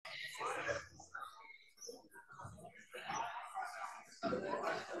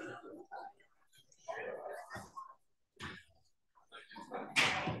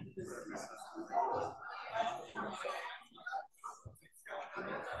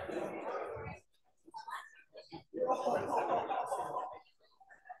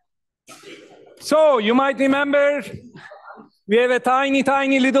So you might remember we have a tiny,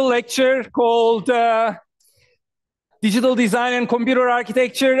 tiny little lecture called Digital Design and Computer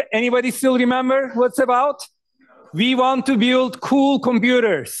Architecture. Anybody still remember what's about? We want to build cool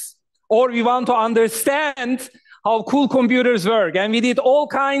computers, or we want to understand how cool computers work. And we did all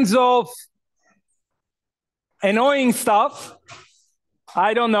kinds of annoying stuff.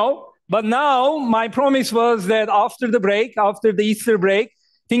 I don't know. But now my promise was that after the break, after the Easter break,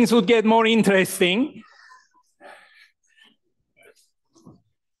 things would get more interesting.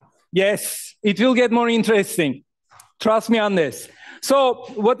 Yes, it will get more interesting. Trust me on this. So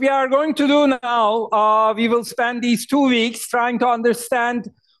what we are going to do now, we will spend these 2 weeks trying to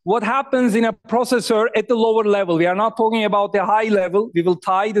understand what happens in a processor at the lower level. We are not talking about the high level. We will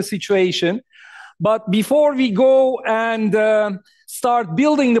tie the situation. But before we go and start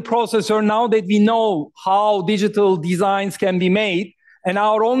building the processor, now that we know how digital designs can be made, and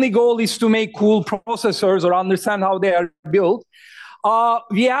our only goal is to make cool processors or understand how they are built,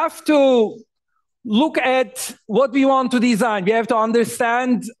 we have to look at what we want to design. We have to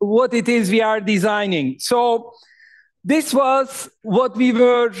understand what it is we are designing. So this was what we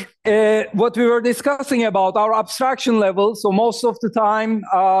were discussing about, our abstraction level. So most of the time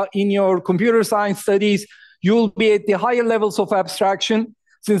in your computer science studies, you'll be at the higher levels of abstraction.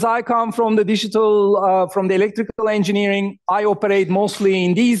 Since I come from the from the electrical engineering, I operate mostly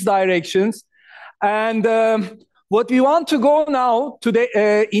in these directions. And what we want to go now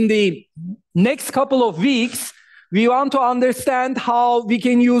today, in the next couple of weeks, we want to understand how we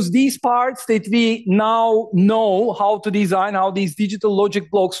can use these parts that we now know how to design, how these digital logic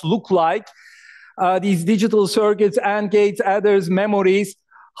blocks look like, these digital circuits, AND gates, adders, memories,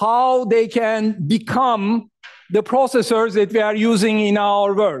 how they can become the processors that we are using in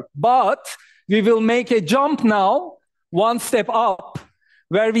our work. But we will make a jump now, one step up,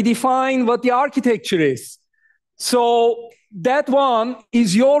 where we define what the architecture is. So that one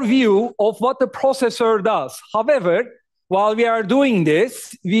is your view of what the processor does. However, while we are doing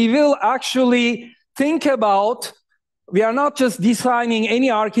this, we will actually think about, we are not just designing any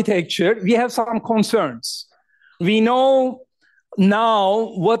architecture, we have some concerns. We know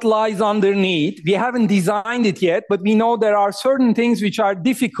now what lies underneath. We haven't designed it yet, but we know there are certain things which are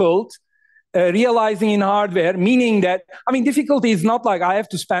difficult realizing in hardware, meaning that, I mean, difficulty is not like I have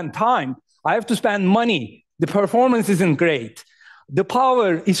to spend time, I have to spend money. The performance isn't great. The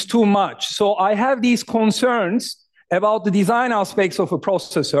power is too much. So I have these concerns about the design aspects of a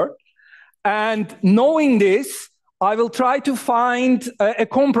processor. And knowing this, I will try to find a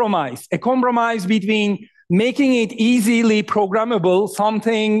compromise between making it easily programmable,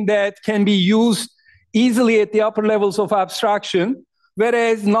 something that can be used easily at the upper levels of abstraction,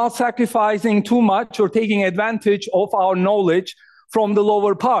 whereas not sacrificing too much or taking advantage of our knowledge from the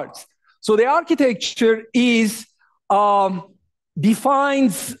lower parts. So the architecture is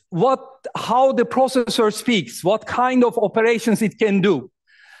defines how the processor speaks, what kind of operations it can do.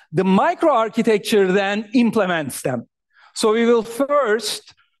 The microarchitecture then implements them. So we will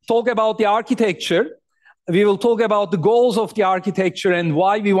first talk about the architecture. We will talk about the goals of the architecture and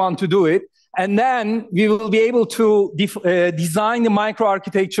why we want to do it. And then we will be able to design the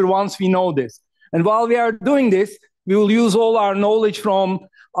microarchitecture once we know this. And while we are doing this, we will use all our knowledge from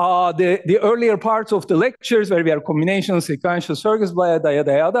the earlier parts of the lectures where we are combination, sequential circuits, yada,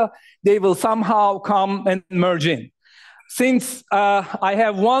 yada, yada. They will somehow come and merge in. Since I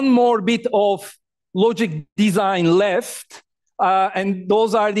have one more bit of logic design left, and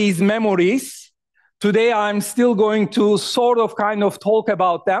those are these memories, today I'm still going to sort of kind of talk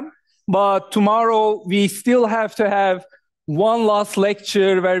about them, but tomorrow we still have to have one last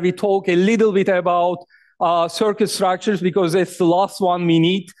lecture where we talk a little bit about circuit structures, because it's the last one we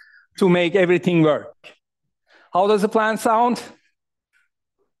need to make everything work. How does the plan sound?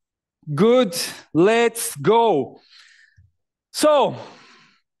 Good, let's go. So,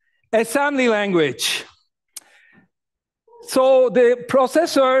 assembly language. So the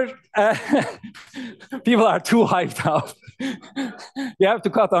processor, people are too hyped up. You have to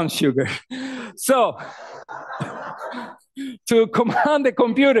cut on sugar. So, to command the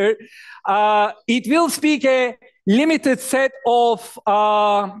computer, it will speak a limited set of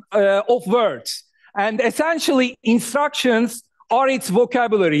words. And essentially, instructions are its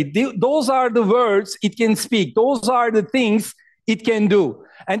vocabulary. Those are the words it can speak. Those are the things it can do.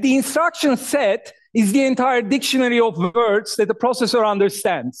 And the instruction set is the entire dictionary of words that the processor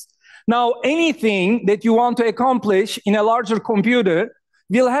understands. Now, anything that you want to accomplish in a larger computer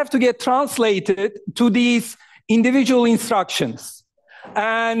will have to get translated to these individual instructions.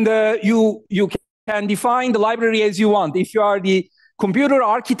 And you can define the library as you want. If you are the computer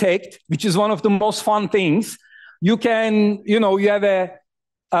architect, which is one of the most fun things, you can, you have a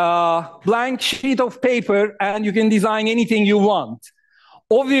blank sheet of paper and you can design anything you want.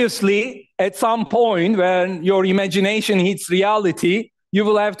 Obviously, at some point when your imagination hits reality, you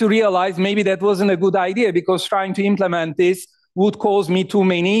will have to realize maybe that wasn't a good idea because trying to implement this would cause me too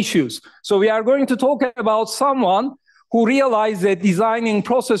many issues. So we are going to talk about someone who realized that designing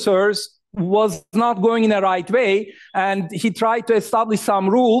processors was not going in the right way, and he tried to establish some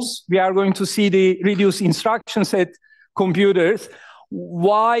rules. We are going to see the reduced instruction set computers,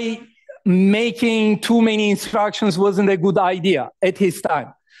 why making too many instructions wasn't a good idea at his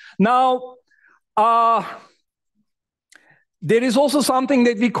time. Now, there is also something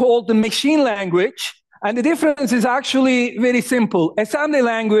that we call the machine language, and the difference is actually very simple. Assembly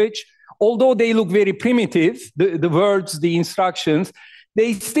language, although they look very primitive, the words, the instructions,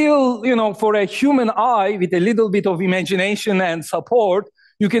 they still, for a human eye with a little bit of imagination and support,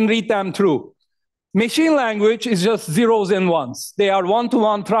 you can read them through. Machine language is just zeros and ones. They are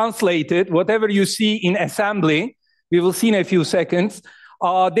one-to-one translated. Whatever you see in assembly, we will see in a few seconds,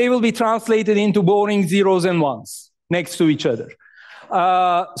 they will be translated into boring zeros and ones next to each other.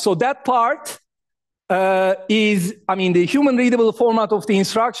 So that part is, the human readable format of the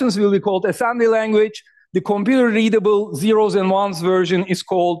instructions will be called assembly language. The computer readable zeros and ones version is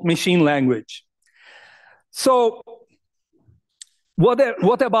called machine language. So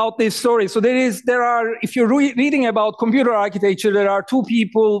what about this story? So there are, if you're reading about computer architecture, there are two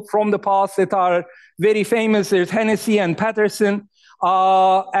people from the past that are very famous. There's Hennessy and Patterson.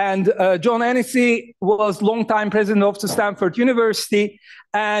 John Hennessy was longtime president of the Stanford University,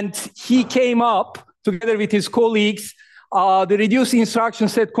 and he came up together with his colleagues the reduced instruction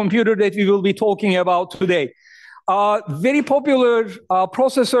set computer that we will be talking about today. Very popular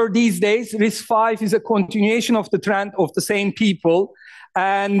processor these days, RISC-V, is a continuation of the trend of the same people.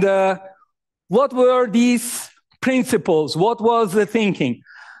 And what were these principles? What was the thinking?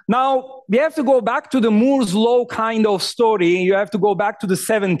 Now, we have to go back to the Moore's law kind of story. You have to go back to the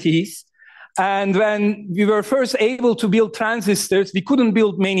 70s. And when we were first able to build transistors, we couldn't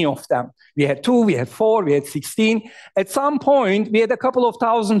build many of them. We had 2, we had 4, we had 16. At some point, we had a couple of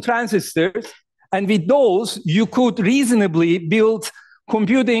thousand transistors. And with those, you could reasonably build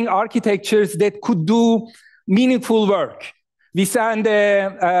computing architectures that could do meaningful work. We sent,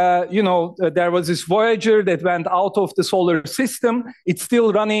 there was this Voyager that went out of the solar system. It's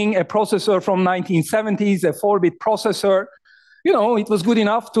still running a processor from 1970s, a 4-bit processor. It was good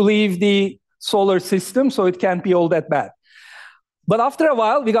enough to leave the solar system, so it can't be all that bad. But after a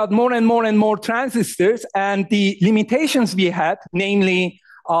while, we got more and more and more transistors, and the limitations we had, namely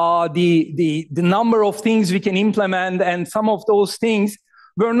the number of things we can implement, and some of those things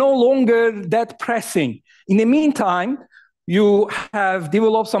were no longer that pressing. In the meantime, you have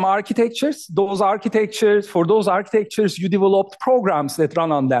developed some architectures. For those architectures, you developed programs that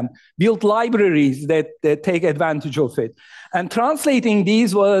run on them, built libraries that take advantage of it. And translating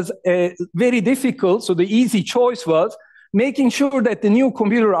these was very difficult, so the easy choice was making sure that the new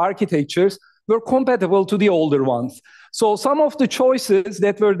computer architectures were compatible to the older ones. So some of the choices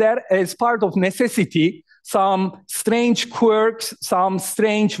that were there as part of necessity, some strange quirks, some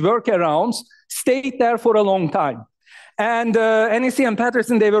strange workarounds, stayed there for a long time. And Hennessy and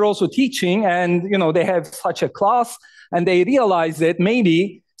Patterson, they were also teaching, and they have such a class, and they realized that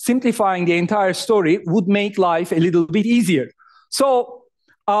maybe simplifying the entire story would make life a little bit easier. So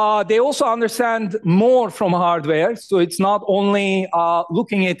they also understand more from hardware, so it's not only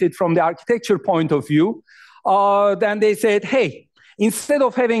looking at it from the architecture point of view. Then they said, hey, instead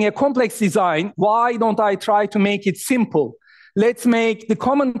of having a complex design, why don't I try to make it simple? Let's make the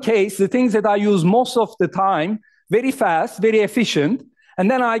common case, the things that I use most of the time, very fast, very efficient,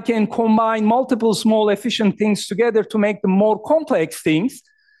 and then I can combine multiple small efficient things together to make the more complex things,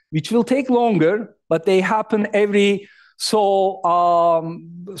 which will take longer, but they happen every so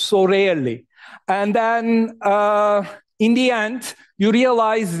rarely. And then in the end, you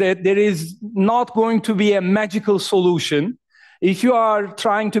realize that there is not going to be a magical solution. If you are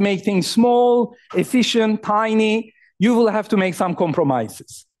trying to make things small, efficient, tiny, you will have to make some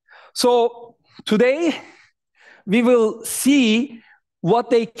compromises. So today, we will see what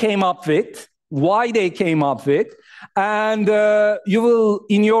they came up with, why they came up with, and you will,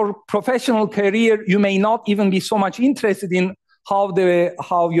 in your professional career, you may not even be so much interested in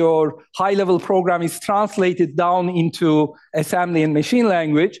how your high-level program is translated down into assembly and machine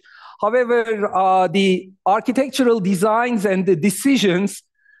language. However, the architectural designs and the decisions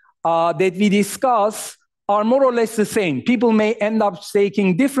that we discuss are more or less the same. People may end up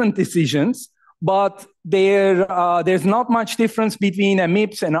taking different decisions, but there's not much difference between a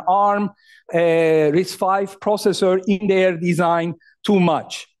MIPS and an ARM RISC-V processor in their design too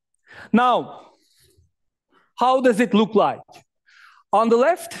much. Now, how does it look like? On the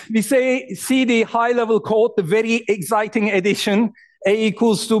left, we see the high-level code, the very exciting addition, A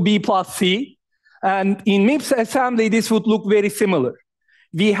equals to B plus C. And in MIPS assembly, this would look very similar.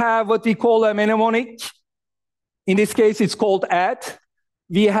 We have what we call a mnemonic. In this case, it's called add.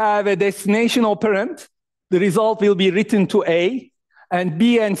 We have a destination operand. The result will be written to A, and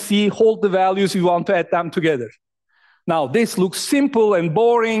B and C hold the values we want to add them together. Now, this looks simple and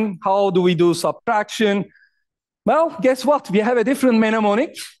boring. How do we do subtraction? Well, guess what? We have a different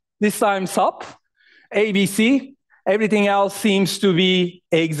mnemonic, this time sub, ABC. Everything else seems to be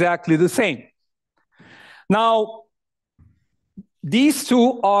exactly the same. Now, these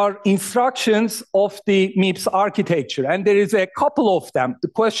two are instructions of the MIPS architecture, and there is a couple of them. The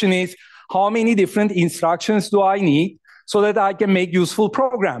question is, how many different instructions do I need so that I can make useful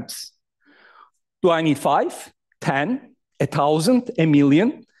programs? Do I need 5, 10, 1,000,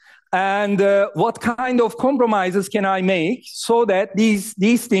 1,000,000? And what kind of compromises can I make so that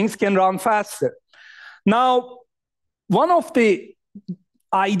these things can run faster? Now, one of the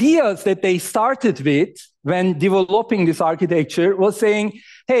ideas that they started with when developing this architecture was saying,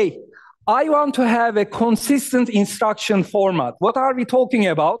 hey, I want to have a consistent instruction format. What are we talking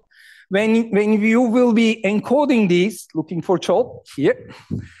about? When you will be encoding these, looking for chalk here,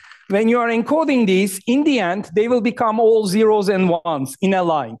 when you are encoding these, in the end, they will become all zeros and ones in a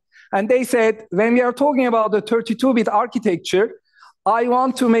line. And they said, when we are talking about the 32-bit architecture, I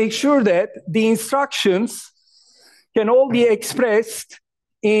want to make sure that the instructions can all be expressed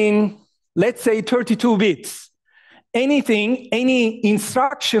in, let's say, 32 bits. Any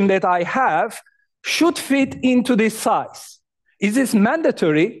instruction that I have should fit into this size. Is this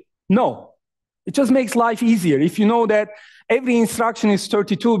mandatory? No. It just makes life easier. If you know that every instruction is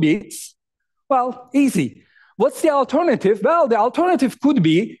 32 bits, well, easy. What's the alternative? Well, the alternative could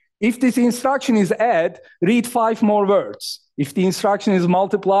be, if this instruction is add, read 5 more words. If the instruction is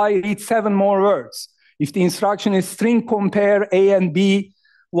multiply, read 7 more words. If the instruction is string compare A and B,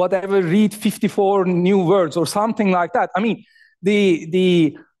 whatever, read 54 new words or something like that. I mean,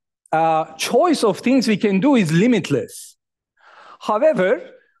 the choice of things we can do is limitless. However,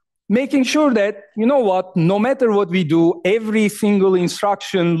 making sure that, you know what, no matter what we do, every single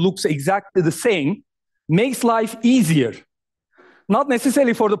instruction looks exactly the same, makes life easier. Not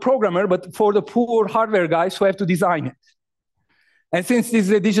necessarily for the programmer, but for the poor hardware guys who have to design it. And since this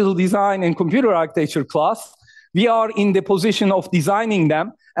is a digital design and computer architecture class, we are in the position of designing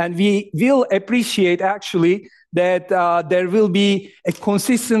them, and we will appreciate actually that there will be a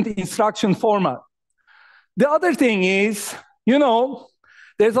consistent instruction format. The other thing is, you know,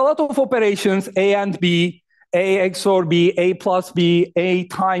 there's a lot of operations, A and B, A XOR B, A plus B, A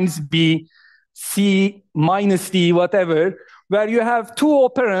times B, C minus D, whatever, where you have 2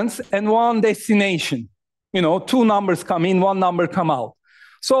 operands and 1 destination. You know, 2 numbers come in, 1 number come out.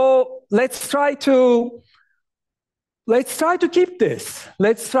 So let's try to keep this.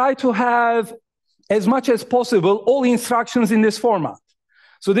 Let's try to have, as much as possible, all instructions in this format.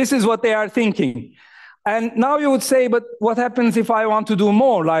 So this is what they are thinking. And now you would say, but what happens if I want to do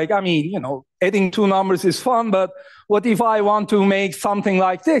more? Like, I mean, you know, adding 2 numbers is fun, but what if I want to make something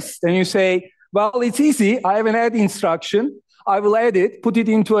like this? Then you say, well, it's easy. I have an add instruction. I will add it, put it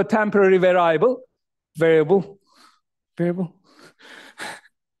into a temporary variable,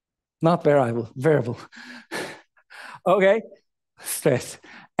 not variable. Okay, stress.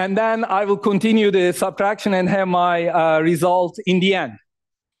 And then I will continue the subtraction and have my result in the end.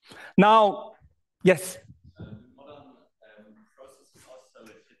 Now, yes? Modern processes also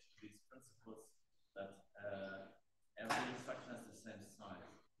fit these principles that every instruction has the same size.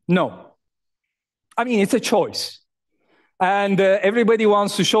 No. I mean, it's a choice. And everybody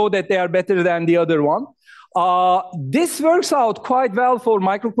wants to show that they are better than the other one. This works out quite well for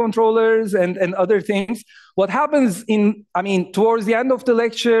microcontrollers and other things. What happens towards the end of the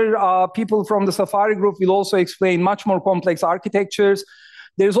lecture, people from the Safari group will also explain much more complex architectures.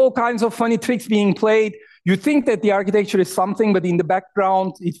 There's all kinds of funny tricks being played. You think that the architecture is something, but in the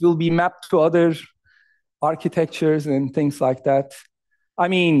background, it will be mapped to other architectures and things like that. I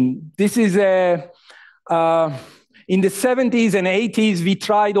mean, this is in the 70s and 80s, we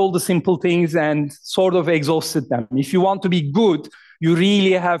tried all the simple things and sort of exhausted them. If you want to be good, you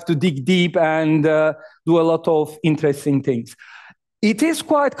really have to dig deep and do a lot of interesting things. It is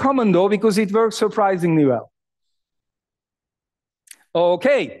quite common, though, because it works surprisingly well.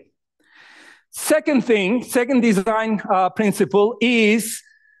 Okay. Second design principle is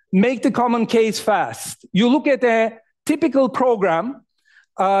make the common case fast. You look at a typical program,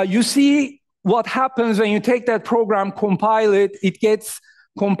 you see what happens when you take that program, compile it, it gets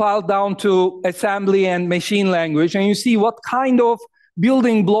compiled down to assembly and machine language, and you see what kind of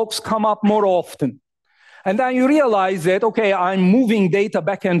building blocks come up more often. And then you realize that, okay, I'm moving data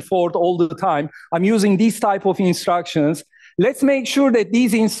back and forth all the time. I'm using these type of instructions. Let's make sure that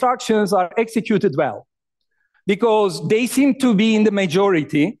these instructions are executed well, because they seem to be in the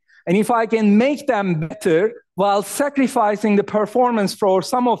majority. And if I can make them better while sacrificing the performance for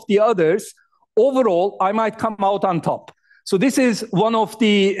some of the others, overall, I might come out on top. So this is one of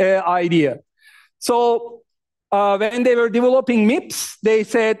the idea. So when they were developing MIPS, they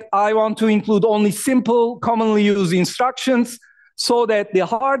said, I want to include only simple, commonly used instructions so that the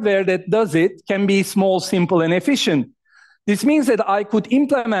hardware that does it can be small, simple, and efficient. This means that I could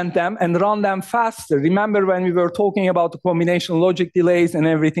implement them and run them faster. Remember when we were talking about the combination logic delays and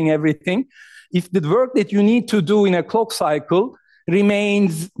everything? If the work that you need to do in a clock cycle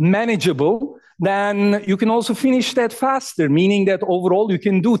remains manageable, then you can also finish that faster, meaning that overall you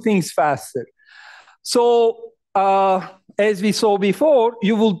can do things faster. So as we saw before,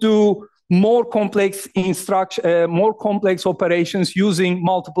 you will do more complex more complex operations using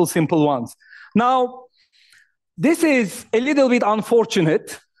multiple simple ones. Now, this is a little bit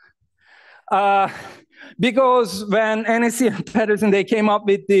unfortunate because when NSC and Patterson, they came up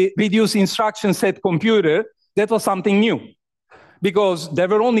with the reduced instruction set computer, that was something new because there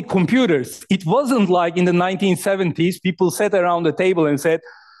were only computers. It wasn't like in the 1970s, people sat around the table and said,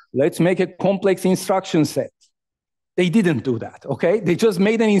 let's make a complex instruction set. They didn't do that, okay? They just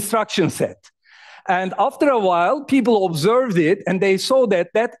made an instruction set. And after a while, people observed it, and they saw that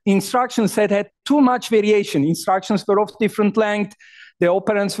that instruction set had too much variation. Instructions were of different length, the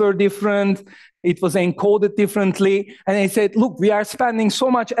operands were different, it was encoded differently. And they said, look, we are spending so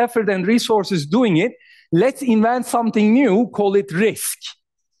much effort and resources doing it, let's invent something new, call it RISC.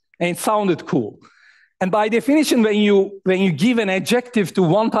 And it sounded cool. And by definition, when you give an adjective to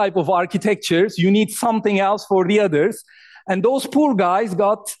one type of architectures, you need something else for the others. And those poor guys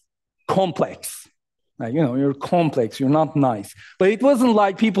got complex. You know, you're complex, you're not nice. But it wasn't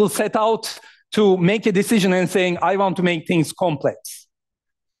like people set out to make a decision and saying, I want to make things complex.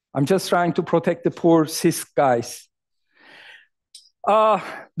 I'm just trying to protect the poor cis guys. The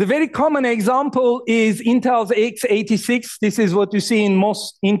very common example is Intel's x86. This is what you see in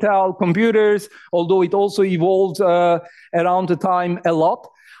most Intel computers, although it also evolved around the time a lot.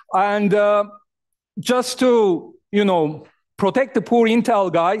 And just to, you know, protect the poor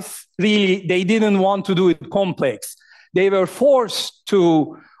Intel guys, really, they didn't want to do it complex. They were forced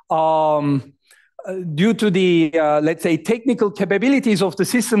to, due to the, let's say, technical capabilities of the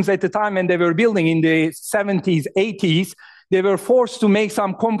systems at the time when they were building in the 70s, 80s, they were forced to make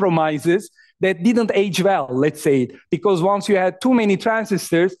some compromises that didn't age well, let's say, because once you had too many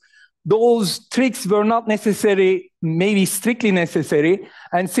transistors, those tricks were not necessary, maybe strictly necessary.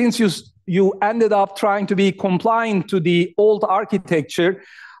 And since you ended up trying to be compliant to the old architecture,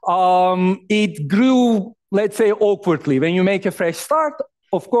 it grew, let's say, awkwardly. When you make a fresh start,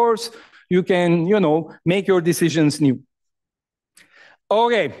 of course, you can, you know, make your decisions new.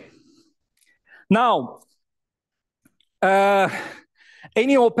 Okay. Now,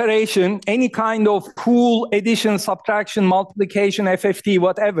 any operation, any kind of pool, addition, subtraction, multiplication, FFT,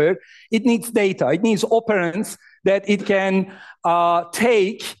 whatever, it needs data. It needs operands that it can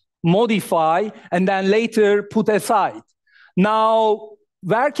take, modify, and then later put aside. Now,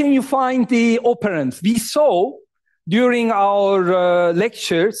 where can you find the operands? We saw during our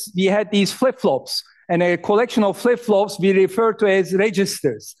lectures, we had these flip-flops, and a collection of flip-flops we refer to as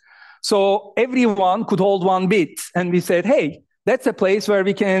registers. So everyone could hold one bit, and we said, hey, that's a place where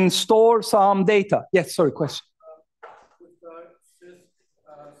we can store some data. Yes, sorry, question. With so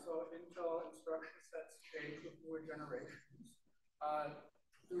Intel instruction sets change with newer generations.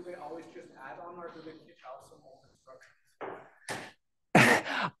 Do they always just add on, or do they kick out some old instructions?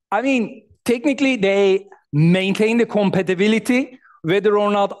 I mean, technically, they maintain the compatibility, whether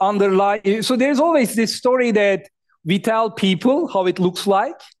or not underlying. So there's always this story that we tell people how it looks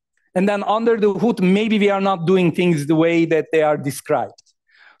like, and then under the hood, maybe we are not doing things the way that they are described.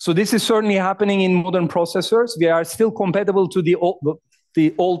 So this is certainly happening in modern processors. We are still compatible to the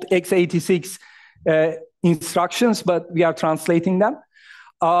old x86 instructions, but we are translating them.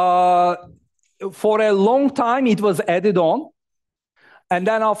 For a long time, it was added on. And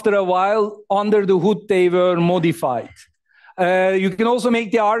then after a while, under the hood, they were modified. You can also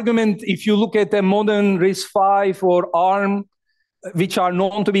make the argument, if you look at the modern RISC-V or ARM, which are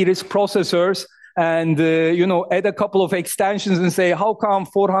known to be RISC processors, and you know, add a couple of extensions and say, how come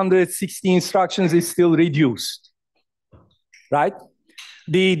 460 instructions is still reduced, right?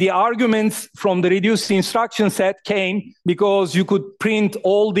 The arguments from the reduced instruction set came because you could print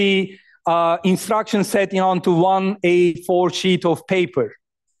all the instruction set onto one A4 sheet of paper,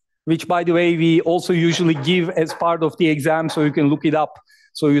 which, by the way, we also usually give as part of the exam so you can look it up,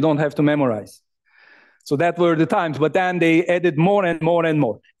 so you don't have to memorize. So that were the times, but then they added more and more and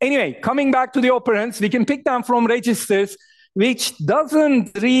more. Anyway, coming back to the operands, we can pick them from registers, which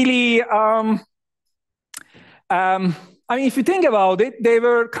doesn't really, I mean, if you think about it, they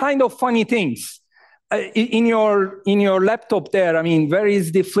were kind of funny things. In your laptop there, I mean, where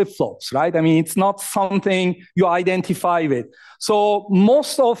is the flip-flops, right? I mean, it's not something you identify with. So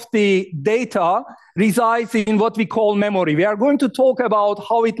most of the data resides in what we call memory. We are going to talk about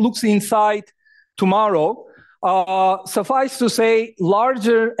how it looks inside tomorrow. Suffice to say,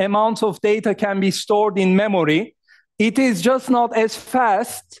 larger amounts of data can be stored in memory. It is just not as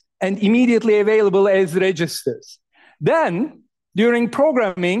fast and immediately available as registers. Then, during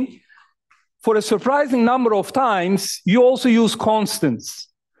programming, for a surprising number of times, you also use constants.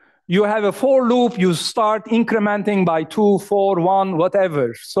 You have a for loop, you start incrementing by 2, 4, 1,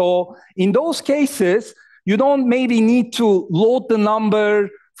 whatever. So in those cases, you don't maybe need to load the number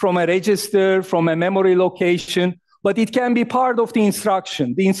from a register, from a memory location, but it can be part of the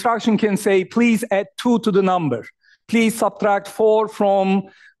instruction. The instruction can say, please add 2 to the number. Please subtract 4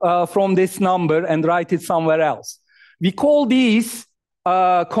 from this number and write it somewhere else. We call these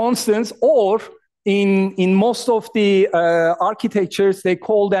constants, or in most of the architectures, they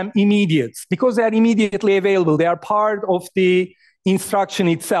call them immediates because they are immediately available. They are part of the instruction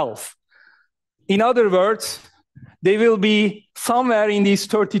itself. In other words, they will be somewhere in these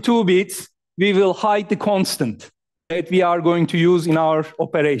 32 bits. We will hide the constant that we are going to use in our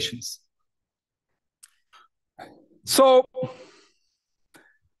operations. So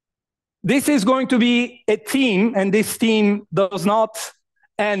this is going to be a theme, and this theme does not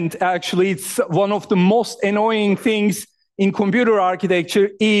end, actually. It's one of the most annoying things in computer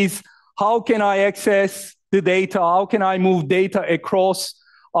architecture is how can I access the data? How can I move data across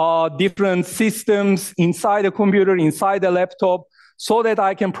different systems inside a computer, inside a laptop, so that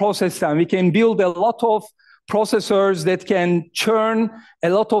I can process them? We can build a lot of processors that can churn a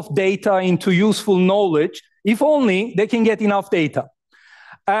lot of data into useful knowledge, if only they can get enough data.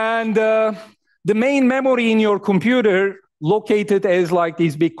 And the main memory in your computer, located as like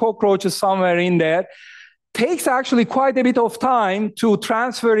these big cockroaches somewhere in there, takes actually quite a bit of time to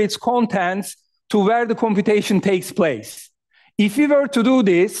transfer its contents to where the computation takes place. If we were to do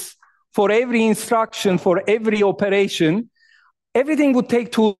this for every instruction, for every operation, everything would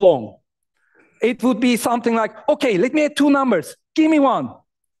take too long. It would be something like, okay, let me add 2 numbers. Give me 1.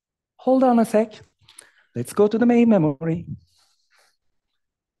 Hold on a sec. Let's go to the main memory.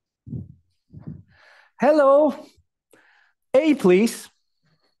 Hello. A, please.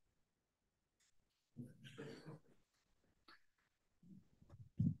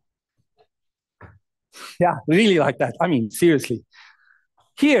 Yeah, really like that. I mean, seriously.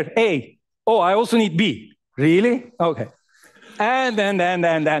 Here, A. Oh, I also need B. Really? Okay. And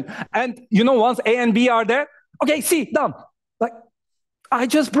you know, once A and B are there, okay, C, done. Like, I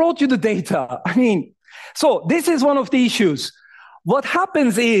just brought you the data. I mean, so this is one of the issues. What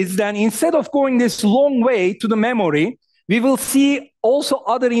happens is then instead of going this long way to the memory, we will see also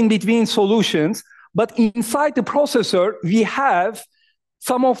other in-between solutions, but inside the processor, we have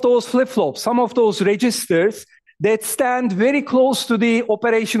some of those flip-flops, some of those registers that stand very close to the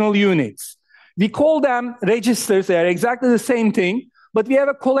operational units. We call them registers. They are exactly the same thing, but we have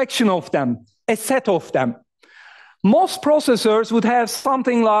a collection of them, a set of them. Most processors would have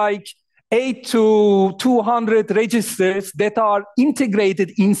something like 8 to 200 registers that are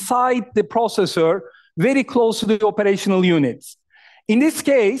integrated inside the processor, very close to the operational units. In this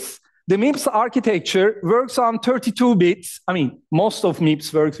case, the MIPS architecture works on 32 bits. I mean, most of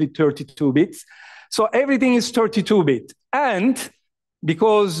MIPS works with 32 bits. So everything is 32-bit. And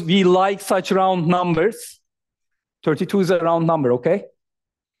because we like such round numbers, 32 is a round number, okay?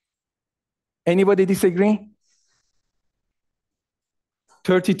 Anybody disagree?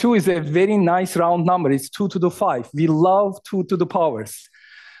 32 is a very nice round number. It's 2 to the 5. We love 2 to the powers.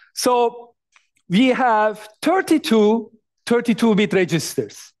 So we have 32 32-bit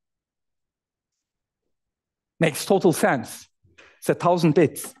registers. Makes total sense. It's 1,000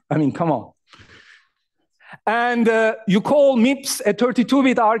 bits. I mean, come on. And you call MIPS a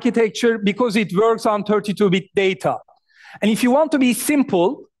 32-bit architecture because it works on 32-bit data. And if you want to be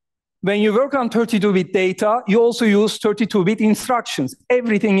simple, when you work on 32-bit data, you also use 32-bit instructions.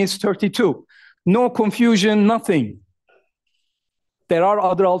 Everything is 32. no confusion, nothing. There are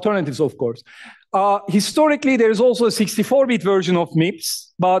other alternatives, of course. Historically, there is also a 64-bit version of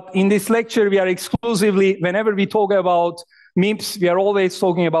MIPS, but in this lecture, we are exclusively, whenever we talk about MIPS, we are always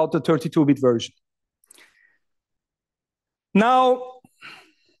talking about the 32-bit version. Now,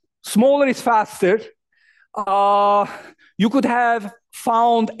 smaller is faster. You could have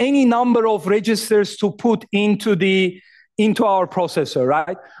found any number of registers to put into our processor,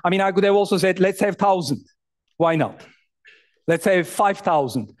 right? I mean, I could have also said, let's have 1,000. Why not? Let's have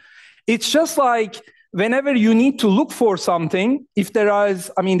 5,000. It's just like whenever you need to look for something, if there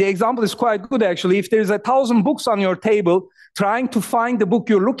is, I mean, the example is quite good, actually. If there's 1,000 books on your table, trying to find the book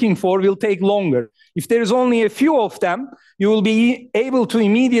you're looking for will take longer. If there's only a few of them, you will be able to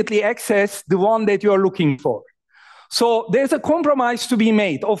immediately access the one that you are looking for. So there's a compromise to be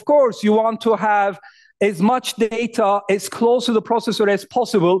made. Of course, you want to have as much data as close to the processor as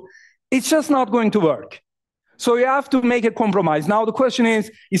possible. It's just not going to work. So you have to make a compromise. Now the question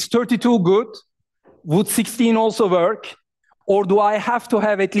is 32 good? Would 16 also work? Or do I have to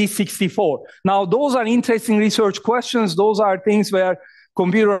have at least 64? Now those are interesting research questions. Those are things where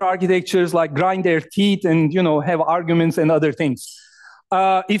computer architectures like grind their teeth and have arguments and other things.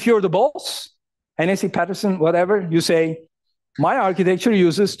 If you're the boss, NSE Patterson, whatever, you say, my architecture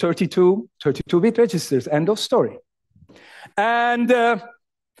uses 32-bit registers, end of story. And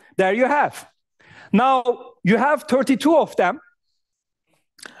there you have. Now, you have 32 of them.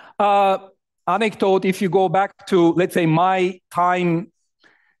 Anecdote, if you go back to, let's say, my time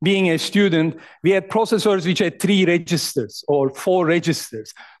being a student, we had processors which had 3 registers or 4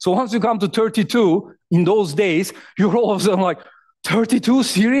 registers. So once you come to 32, in those days, you're all of a sudden like, 32,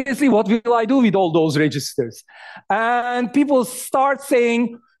 seriously? What will I do with all those registers? And people start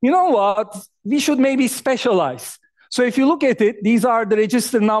saying, you know what, we should maybe specialize. So if you look at it, these are the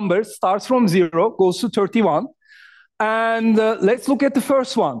register numbers, starts from 0, goes to 31. And let's look at the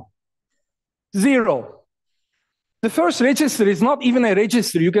first one, 0. The first register is not even a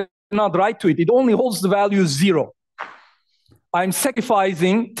register. You cannot write to it. It only holds the value 0. I'm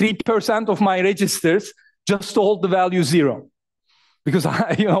sacrificing 3% of my registers just to hold the value 0. Because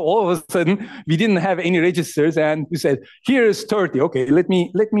all of a sudden we didn't have any registers, and we said, here is 30. Okay, let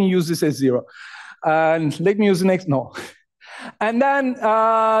me use this as 0, and let me use the next. No, and then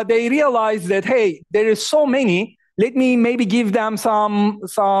they realized that there is so many. Let me maybe give them some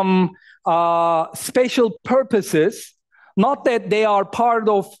special purposes. Not that they are part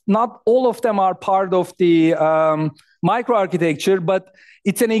of. Not all of them are part of the microarchitecture, but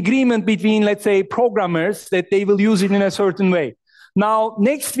it's an agreement between, let's say, programmers that they will use it in a certain way. Now,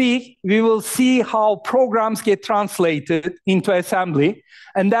 next week, we will see how programs get translated into assembly.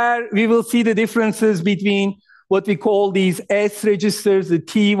 And there we will see the differences between what we call these S registers, the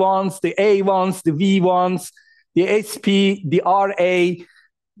T ones, the A ones, the V ones, the SP, the RA.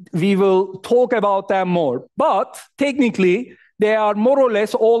 We will talk about them more. But technically, they are more or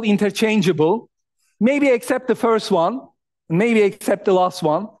less all interchangeable, maybe except the first one, maybe except the last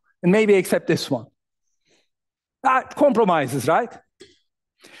one, and maybe except this one. Compromises, right?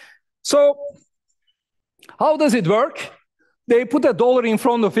 So how does it work? They put $1 in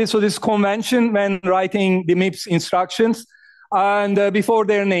front of it, so this convention when writing the MIPS instructions, and before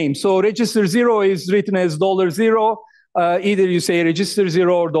their name. So register 0 is written as $0. Either you say register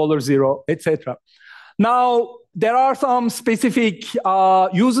 0 or $0, etc. Now, there are some specific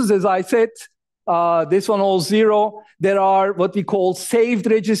uses, as I said. This one all 0. There are what we call saved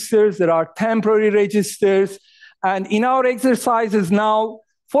registers. There are temporary registers. And in our exercises now,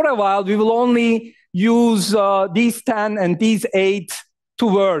 for a while, we will only use these 10 and these 8 to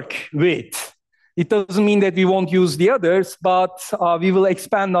work with. It doesn't mean that we won't use the others, but we will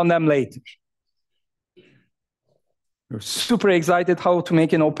expand on them later. We're super excited how to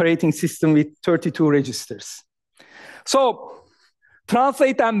make an operating system with 32 registers. So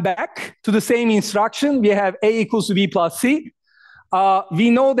translate them back to the same instruction. We have A equals to B plus C.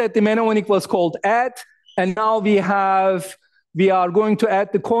 We know that the mnemonic was called add. And now we are going to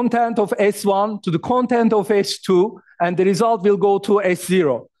add the content of S1 to the content of S2, and the result will go to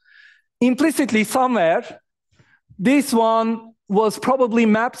S0. Implicitly somewhere, this one was probably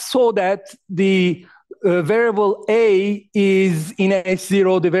mapped so that the variable A is in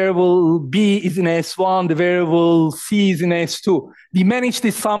S0, the variable B is in S1, the variable C is in S2. We managed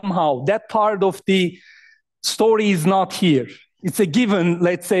this somehow. That part of the story is not here. It's a given,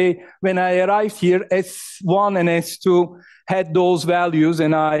 let's say, when I arrived here, S1 and S2 had those values,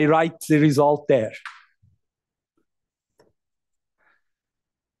 and I write the result there.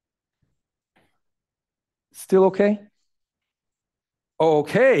 Still okay?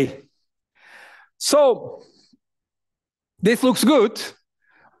 Okay. So this looks good.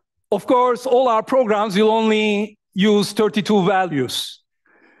 Of course, all our programs will only use 32 values.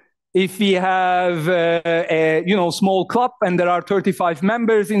 If we have a small club and there are 35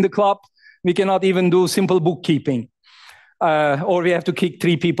 members in the club, we cannot even do simple bookkeeping. Or we have to kick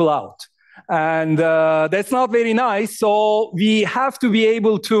 3 people out. And that's not very nice. So we have to be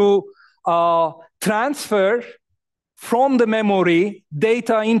able to transfer from the memory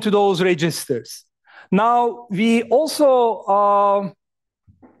data into those registers. Now, we also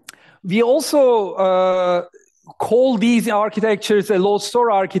call these architectures a load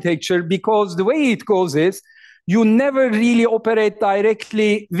store architecture because the way it goes is you never really operate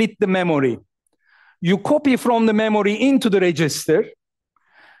directly with the memory. You copy from the memory into the register,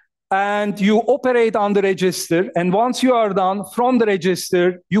 and you operate on the register, and once you are done, from the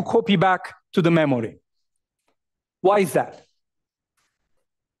register, you copy back to the memory. Why is that?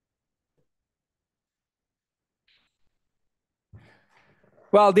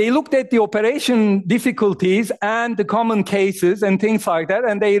 Well, they looked at the operation difficulties and the common cases and things like that,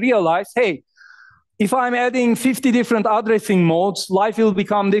 and they realized, hey, if I'm adding 50 different addressing modes, life will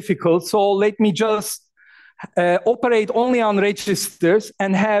become difficult, so let me just operate only on registers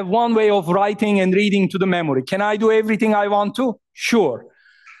and have one way of writing and reading to the memory. Can I do everything I want to? Sure.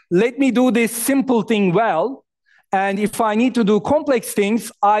 Let me do this simple thing well, and if I need to do complex things,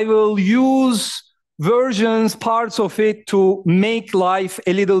 I will use versions, parts of it to make life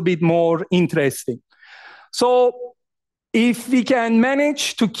a little bit more interesting. So if we can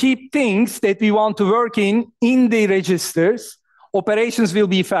manage to keep things that we want to work in the registers, operations will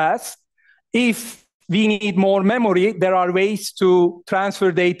be fast. If we need more memory, there are ways to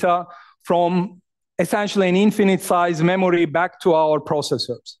transfer data from essentially an infinite size memory back to our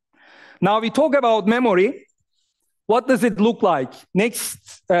processors. Now we talk about memory. What does it look like?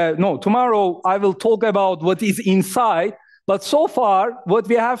 Tomorrow I will talk about what is inside, but so far what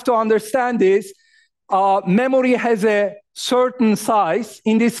we have to understand is memory has a certain size.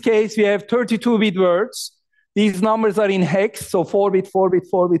 In this case, we have 32-bit words. These numbers are in hex, so 4-bit,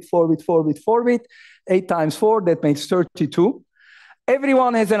 4-bit, 4-bit, 4-bit, 4-bit, 4-bit, 8 times 4, that makes 32.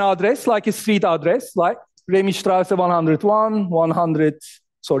 Everyone has an address, like a street address, like Remstrasse 101, 100,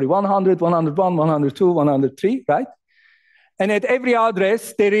 101, 102, 103, right? And at every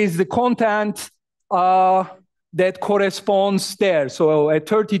address, there is the content that corresponds there. So a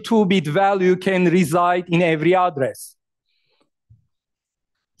 32-bit value can reside in every address.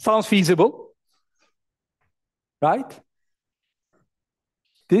 Sounds feasible, right?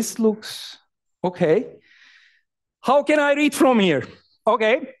 This looks okay. How can I read from here?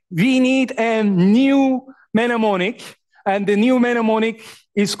 Okay, we need a new mnemonic, and the new mnemonic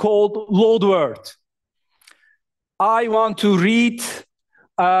is called load word. I want to read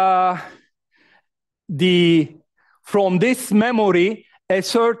from this memory a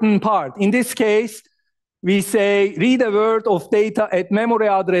certain part. In this case, we say read a word of data at memory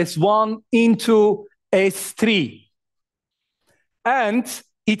address 1 into S3. And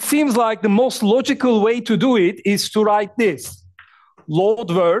it seems like the most logical way to do it is to write this,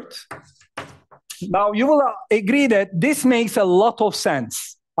 load word. Now you will agree that this makes a lot of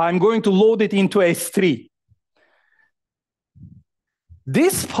sense. I'm going to load it into S3.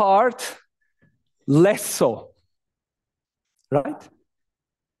 This part, less so, right?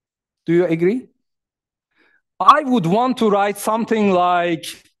 Do you agree? I would want to write something like,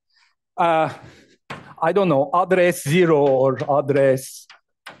 I don't know, address 0 or address,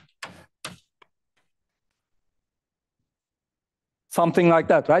 something like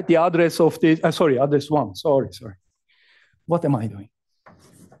that, right? The address of the, address 1, sorry. What am I doing?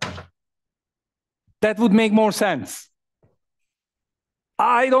 That would make more sense.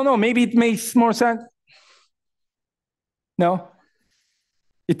 I don't know, maybe it makes more sense. No?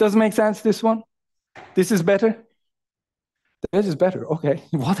 It doesn't make sense, this one? This is better? This is better, okay.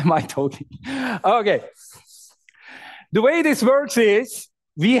 What am I talking? Okay. The way this works is,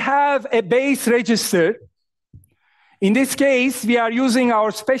 we have a base register. In this case, we are using our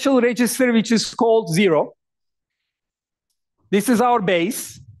special register, which is called 0. This is our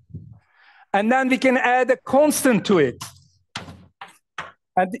base. And then we can add a constant to it.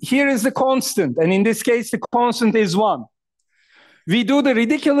 And here is the constant. And in this case, the constant is 1. We do the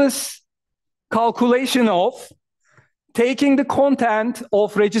ridiculous calculation of taking the content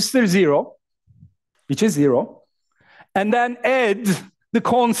of register 0, which is 0, and then add the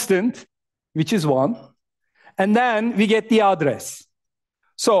constant, which is 1, and then we get the address.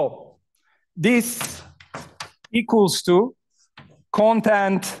 So this equals to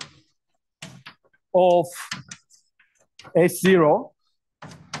content of S0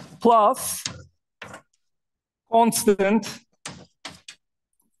 plus constant.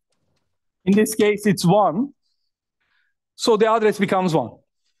 In this case, it's 1. So the address becomes 1.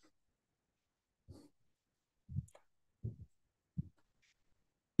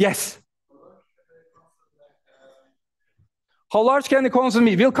 Yes? How large can the constant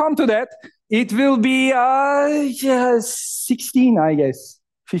be? We'll come to that. It will be 16, I guess.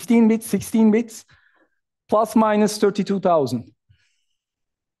 15 bits, 16 bits, plus minus 32,000.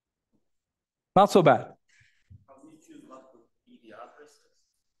 Not so bad. How do you choose what would be the addresses?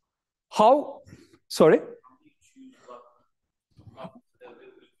 How? Sorry? How do you choose what will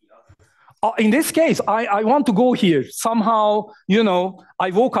be the addresses? In this case, I want to go here. Somehow, you know,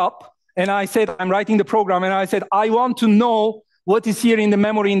 I woke up and I said, I'm writing the program, and I said, I want to know what is here in the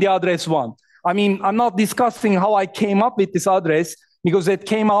memory in the address 1. I mean, I'm not discussing how I came up with this address because it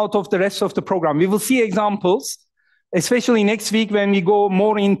came out of the rest of the program. We will see examples, especially next week when we go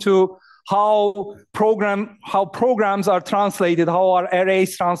more into how programs are translated, how are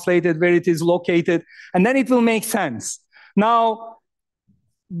arrays translated, where it is located, and then it will make sense. Now,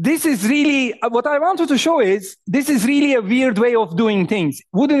 this is really, what I wanted to show is, this is really a weird way of doing things.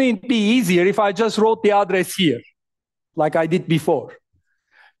 Wouldn't it be easier if I just wrote the address here, like I did before?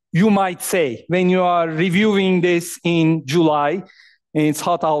 You might say, when you are reviewing this in July, and it's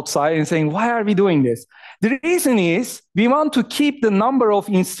hot outside, and saying, why are we doing this? The reason is, we want to keep the number of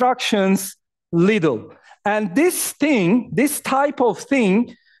instructions little. And this thing, this type of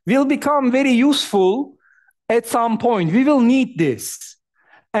thing, will become very useful at some point. We will need this.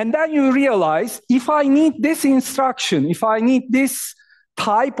 And then you realize, if I need this instruction, if I need this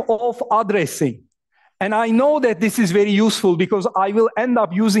type of addressing, and I know that this is very useful because I will end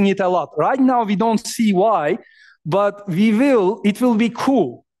up using it a lot. Right now, we don't see why, but we will, it will be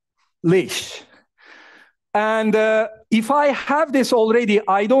cool-ish. And if I have this already,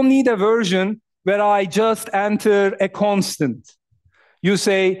 I don't need a version where I just enter a constant. You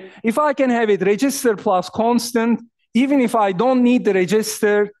say, if I can have it register plus constant, even if I don't need the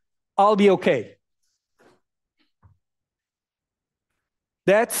register, I'll be okay.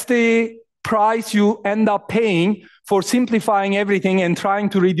 That's the price you end up paying for simplifying everything and trying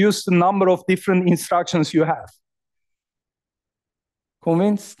to reduce the number of different instructions you have.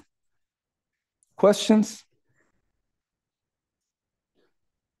 Convinced? Questions?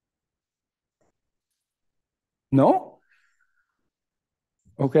 No?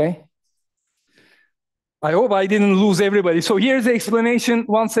 Okay. I hope I didn't lose everybody. So here's the explanation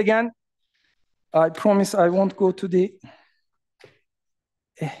once again. I promise I won't go to the...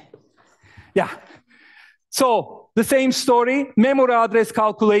 Yeah. So the same story, memory address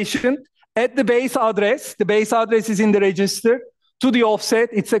calculation. At the base address is in the register. To the offset,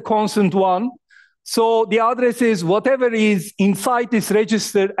 it's a constant 1. So the address is whatever is inside this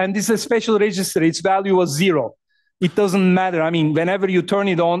register, and this is a special register, its value was 0. It doesn't matter. I mean, whenever you turn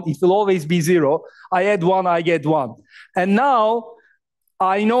it on, it will always be 0. I add 1, I get 1. And now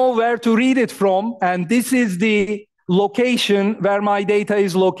I know where to read it from, and this is the location where my data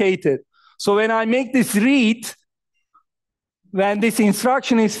is located. So when I make this read, when this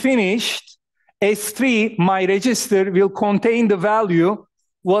instruction is finished, S3, my register, will contain the value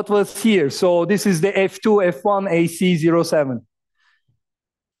what was here. So this is the F2, F1, AC07.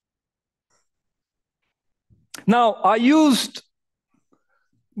 Now, I used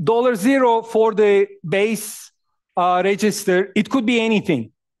 $0 for the base register. It could be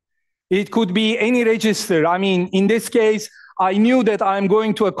anything. It could be any register. I mean, in this case, I knew that I'm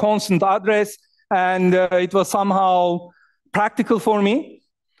going to a constant address, and it was somehow practical for me.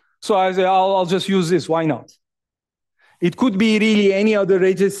 So I said, I'll just use this. Why not? It could be really any other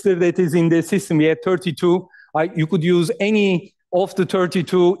register that is in the system. We had 32. You could use any of the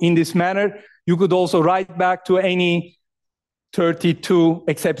 32 in this manner. You could also write back to any 32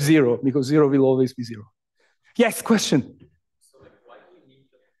 except 0, because 0 will always be 0. Yes, question? So like, why do you need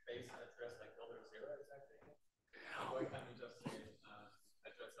the base address like $0 exactly? Why can't you just say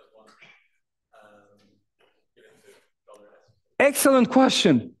address as 1 given to $S? Excellent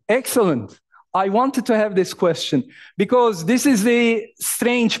question. Excellent. I wanted to have this question because this is the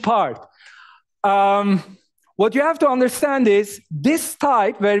strange part. What you have to understand is this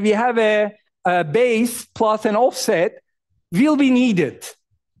type where we have a base plus an offset will be needed.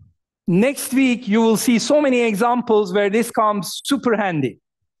 Next week, you will see so many examples where this comes super handy.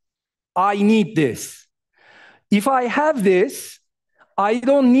 I need this. If I have this, I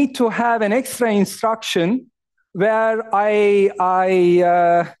don't need to have an extra instruction where I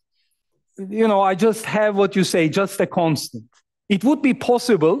just have what you say, just a constant. It would be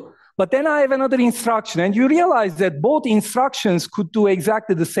possible, but then I have another instruction, and you realize that both instructions could do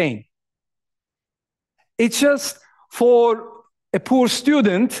exactly the same. It's just for a poor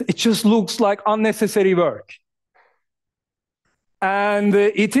student, it just looks like unnecessary work. And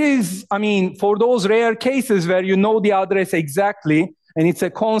it is, I mean, for those rare cases where you know the address exactly, and it's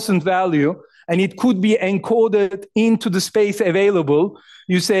a constant value, and it could be encoded into the space available,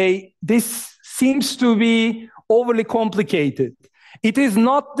 you say, this seems to be overly complicated. It is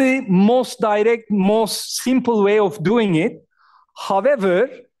not the most direct, most simple way of doing it. However,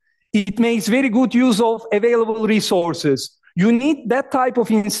 it makes very good use of available resources. You need that type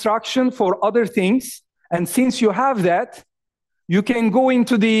of instruction for other things, and since you have that, you can go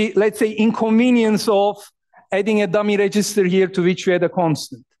into the, let's say, inconvenience of adding a dummy register here to which you add a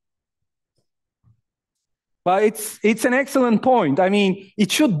constant. But it's an excellent point. I mean,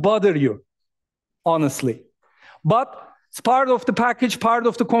 it should bother you, honestly. But it's part of the package, part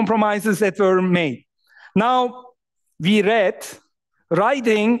of the compromises that were made. Now, we read,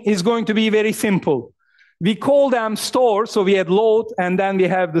 writing is going to be very simple. We call them stores, so we had load, and then we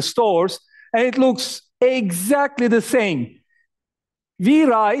have the stores, and it looks exactly the same. We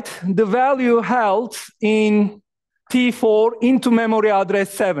write the value held in T4 into memory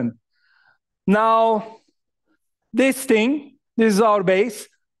address 7. Now, this is our base,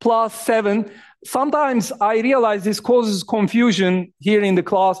 plus 7. Sometimes I realize this causes confusion here in the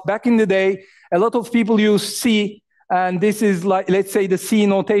class. Back in the day, a lot of people use C, and this is like, let's say, the C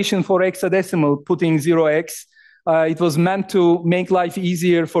notation for hexadecimal, putting 0x. It was meant to make life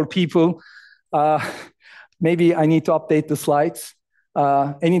easier for people. Maybe I need to update the slides.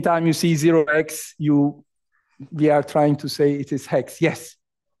 Anytime you see 0x, we are trying to say it is hex. Yes?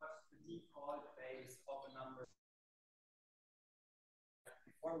 What's the default base of a number?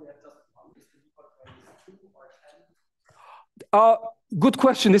 Before we have just one, is the default base 2 or 10? Good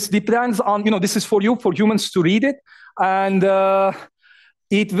question. This depends on, this is for you, for humans to read it. And there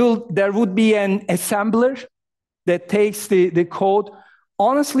would be an assembler that takes the code.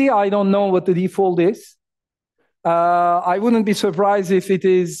 Honestly, I don't know what the default is. I wouldn't be surprised if it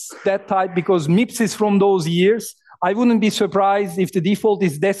is that type because MIPS is from those years. I wouldn't be surprised if the default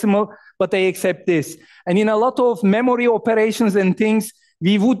is decimal, but they accept this. And in a lot of memory operations and things,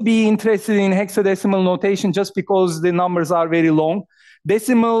 we would be interested in hexadecimal notation just because the numbers are very long.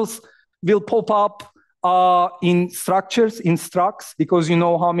 Decimals will pop up in structures, in structs, because you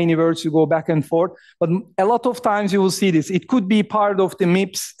know how many words you go back and forth. But a lot of times you will see this. It could be part of the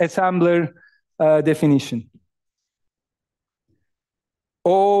MIPS assembler definition.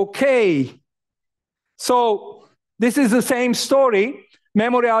 Okay, so this is the same story.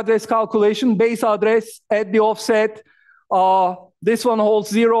 Memory address calculation, base address at the offset. This one holds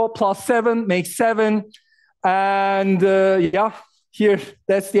 0 plus 7 makes 7. And yeah, here,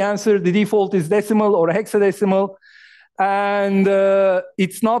 that's the answer. The default is decimal or hexadecimal. And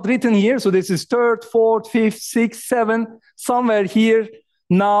it's not written here. So this is third, fourth, fifth, sixth, seventh, somewhere here.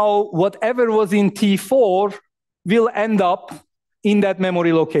 Now, whatever was in T4 will end up in that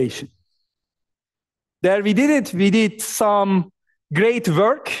memory location. There we did it. We did some great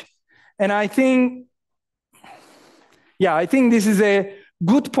work. And I think this is a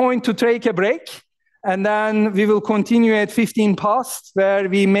good point to take a break. And then we will continue at 15 past, where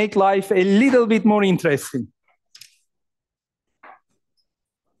we make life a little bit more interesting.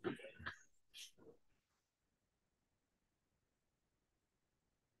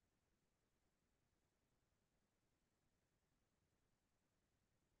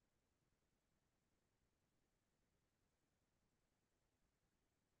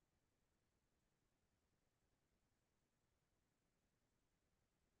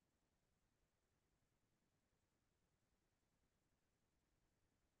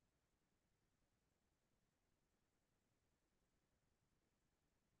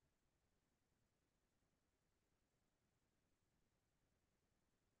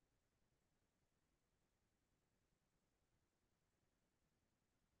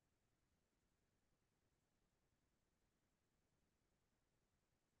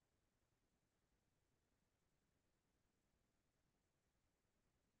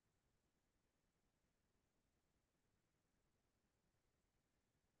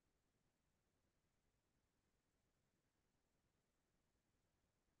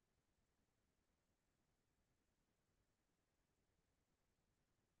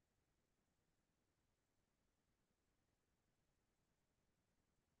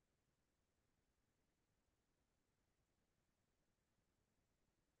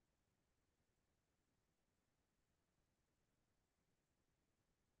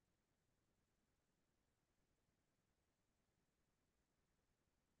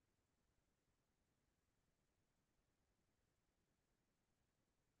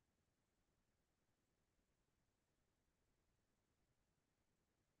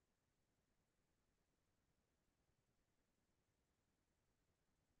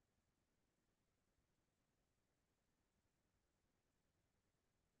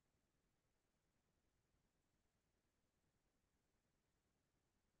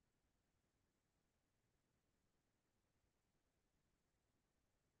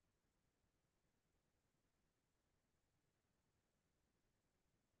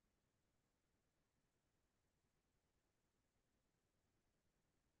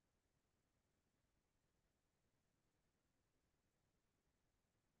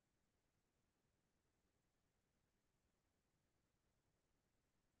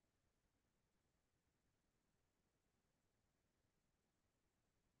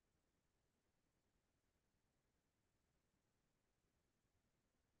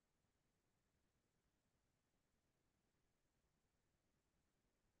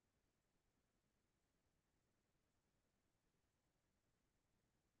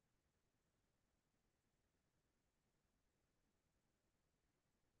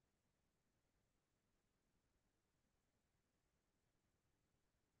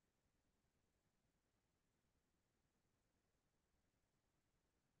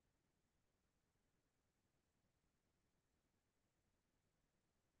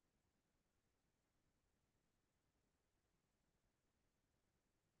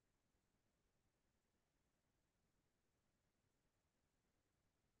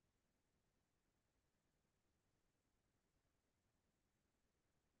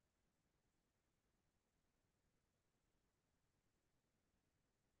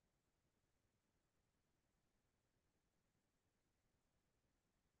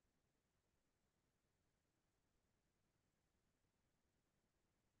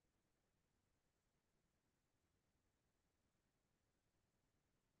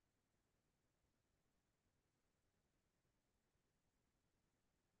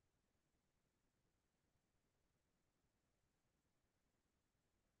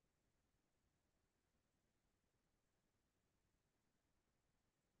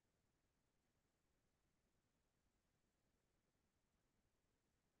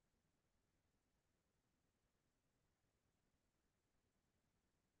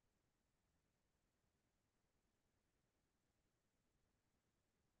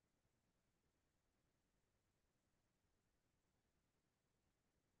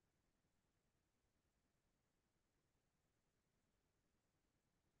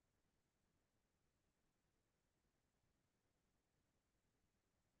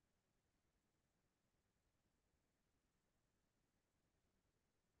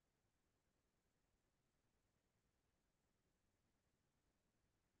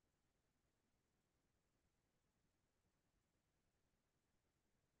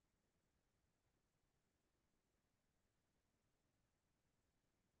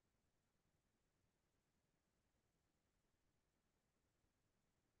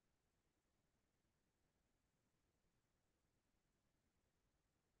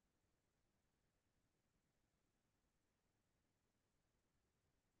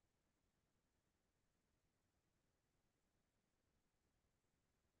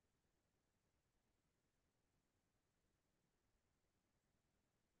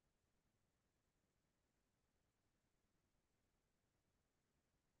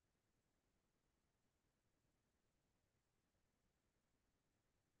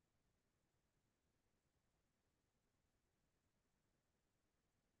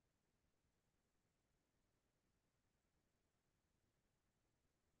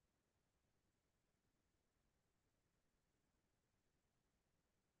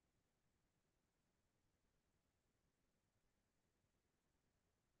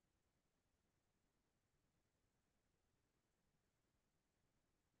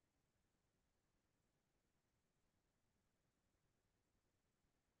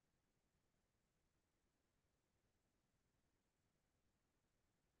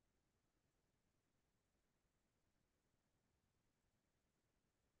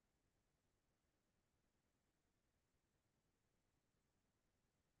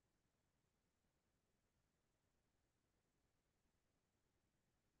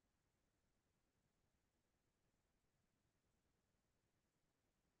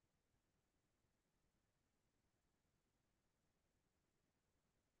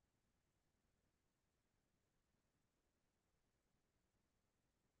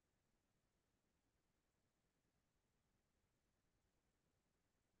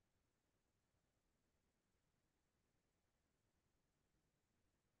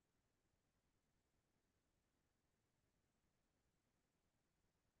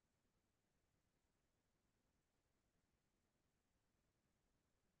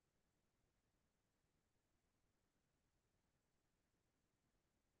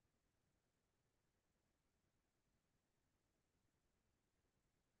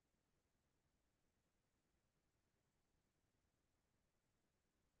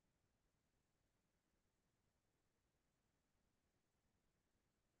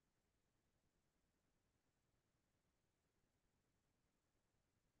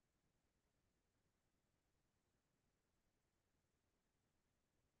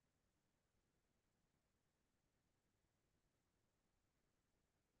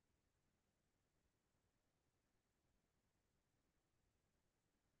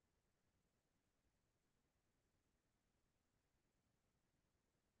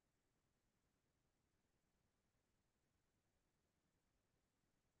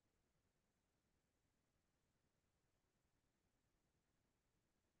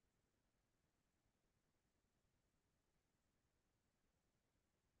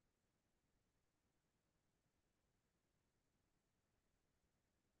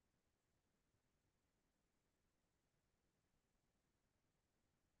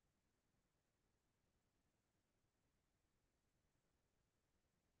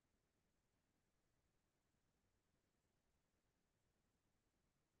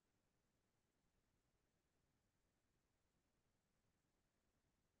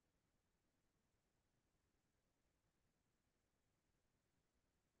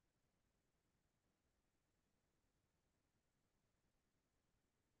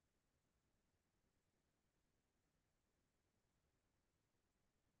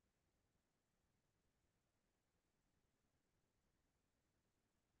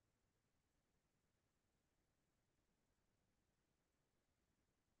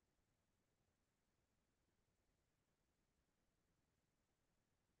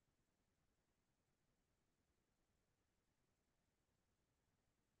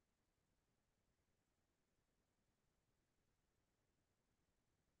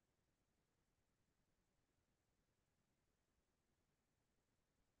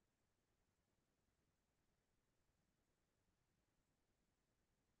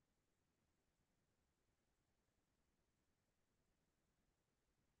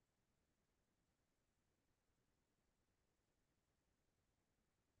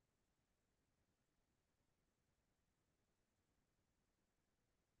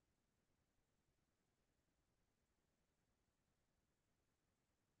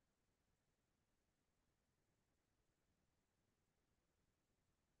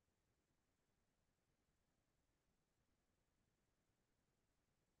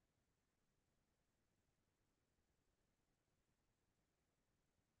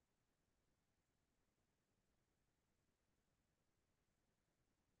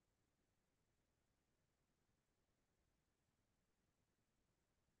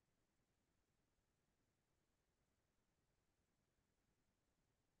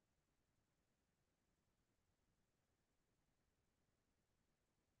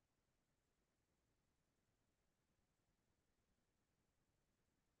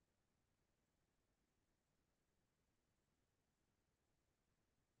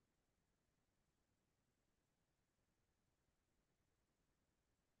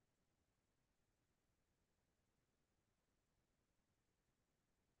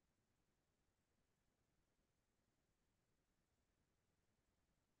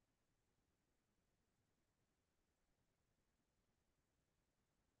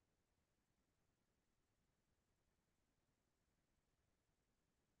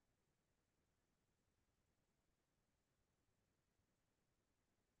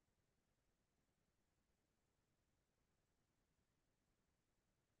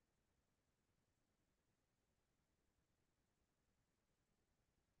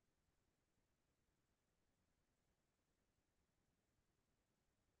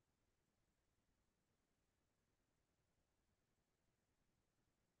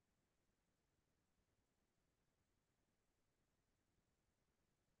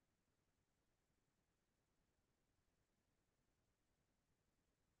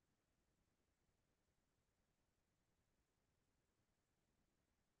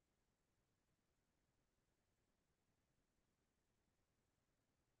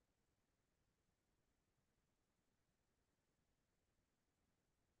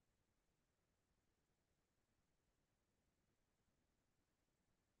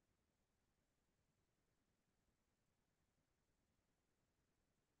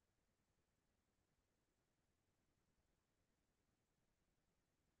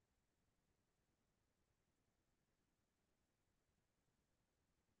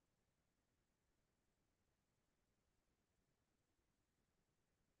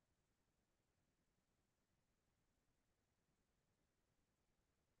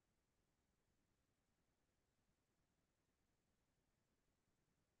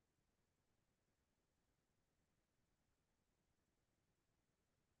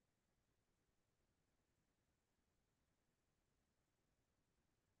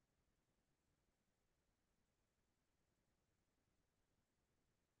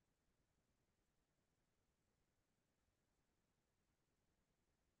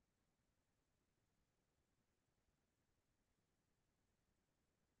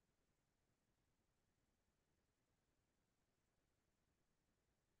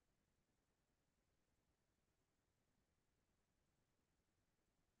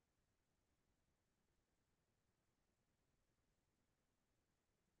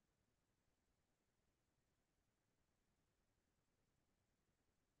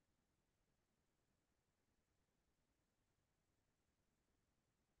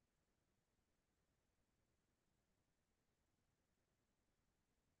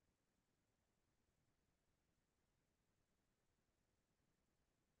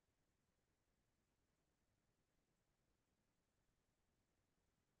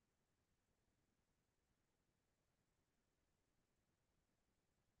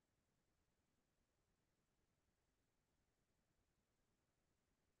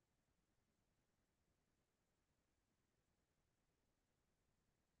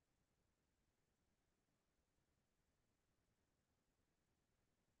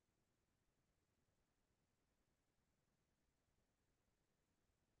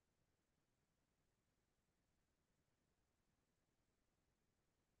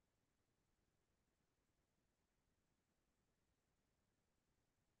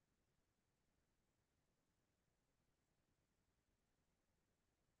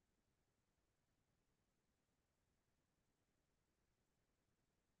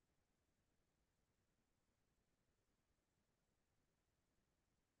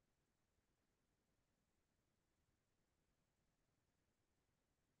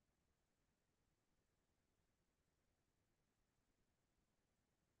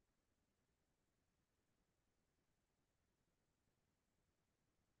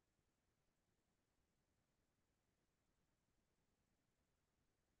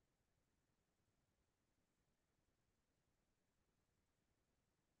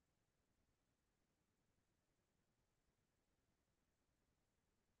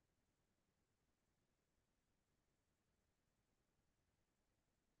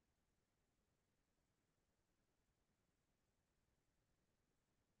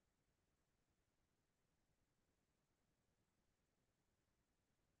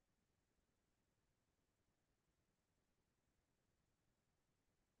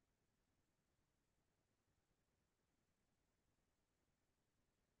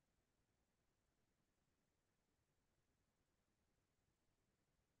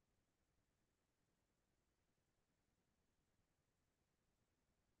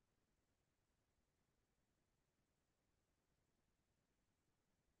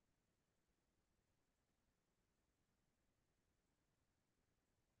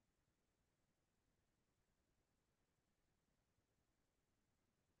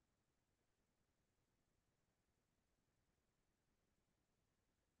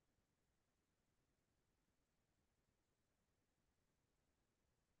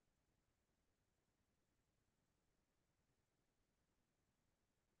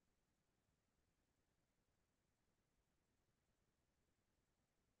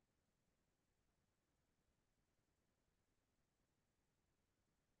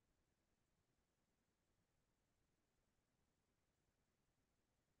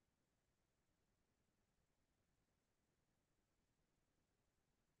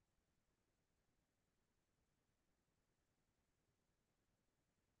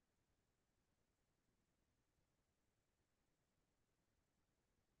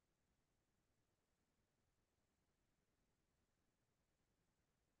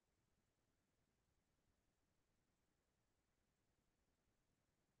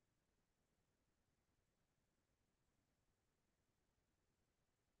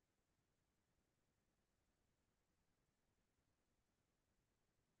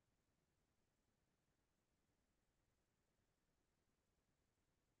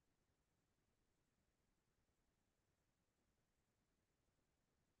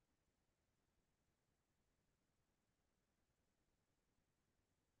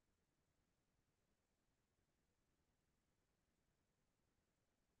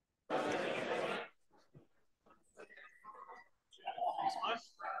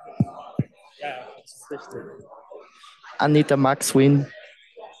 Ja, das ist richtig. Anita Maxwin.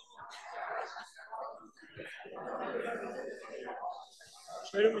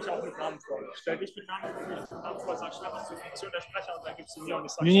 Stell mich auch mit Namen vor. Stell dich mit Namen vor, sag schnell was zur Funktion der Sprecher und dann gibst du mir und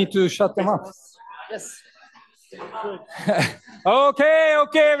ich sage. You need to shut them up. Yes. Okay,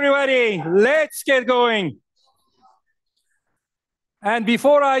 everybody, let's get going. And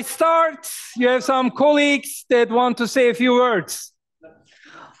before I start, you have some colleagues that want to say a few words.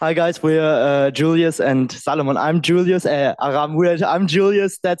 Hi guys, we're Julius and Salomon. I'm Julius, Aram. I'm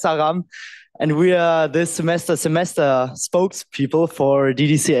Julius, that's Aram. And we are this semester spokespeople for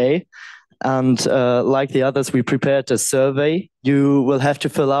DDCA. And like the others, we prepared a survey you will have to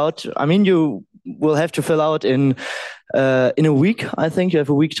fill out. You will have to fill out in a week. I think you have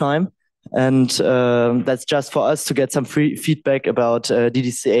a week time. And that's just for us to get some free feedback about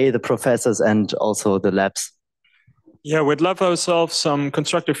DDCA, the professors, and also the labs. Yeah, we'd love ourselves some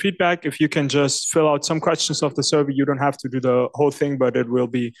constructive feedback. If you can just fill out some questions of the survey, you don't have to do the whole thing, but it will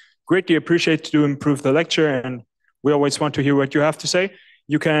be greatly appreciated to improve the lecture. And we always want to hear what you have to say.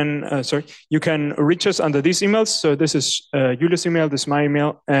 You can, you can reach us under these emails. So this is Julius' email, this is my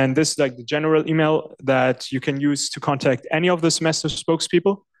email, and this is like the general email that you can use to contact any of the semester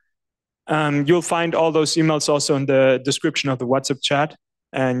spokespeople. You'll find all those emails also in the description of the WhatsApp chat.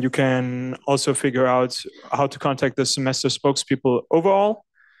 And you can also figure out how to contact the semester spokespeople overall.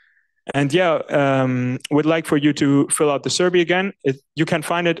 And yeah, we'd like for you to fill out the survey again. You can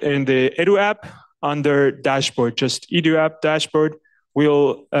find it in the Edu app under dashboard, just Edu app dashboard.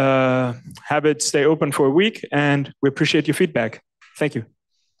 We'll have it stay open for a week and we appreciate your feedback. Thank you.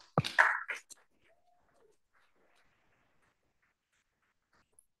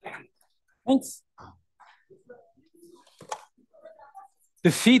 Thanks.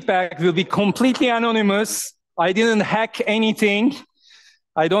 The feedback will be completely anonymous. I didn't hack anything.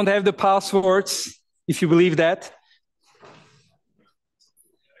 I don't have the passwords, if you believe that.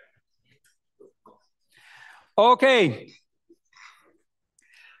 Okay.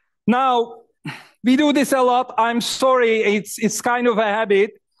 Now, we do this a lot. I'm sorry, it's kind of a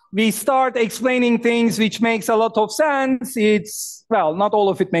habit. We start explaining things which makes a lot of sense. Well, not all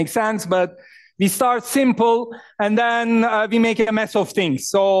of it makes sense, but we start simple, and then we make a mess of things.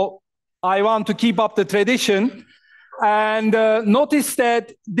 So I want to keep up the tradition. And notice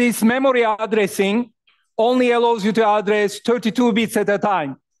that this memory addressing only allows you to address 32 bits at a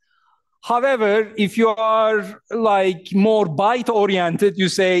time. However, if you are like more byte-oriented, you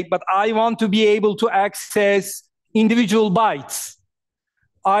say, but I want to be able to access individual bytes.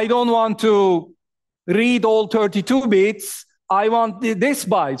 I don't want to read all 32 bits. I want this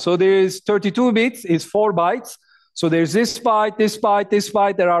byte. So there's 32 bits, is 4 bytes. So there's this byte, this byte, this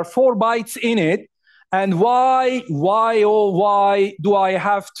byte. There are 4 bytes in it. And why do I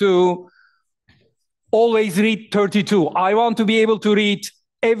have to always read 32? I want to be able to read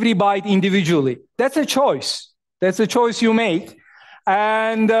every byte individually. That's a choice. That's a choice you make.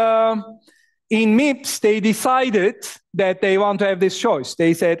 And in MIPS, they decided that they want to have this choice.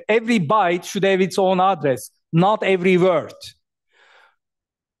 They said every byte should have its own address, not every word.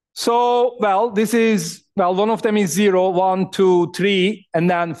 So, this is, one of them is 0, 1, 2, 3, and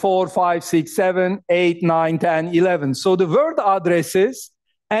then 4, 5, 6, 7, 8, 9, 10, 11. So the word addresses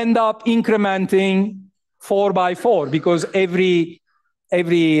end up incrementing 4 by 4 because every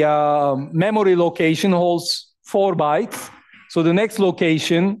memory location holds 4 bytes. So the next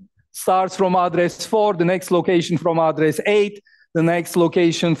location starts from address 4, the next location from address 8, the next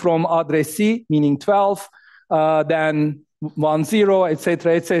location from address C, meaning 12, then 1, 0,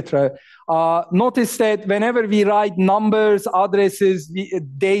 etc., etc. Notice that whenever we write numbers, addresses,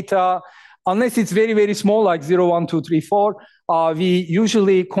 data, unless it's very, very small, like 0, 1, 2, 3, 4, we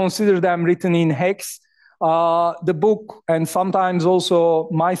usually consider them written in hex. The book and sometimes also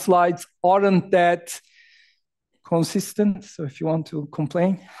my slides aren't that consistent, so if you want to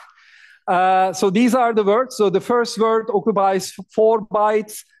complain. So these are the words. So the first word occupies 4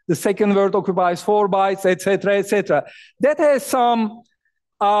 bytes. The second word occupies 4 bytes, etc., etc. That has some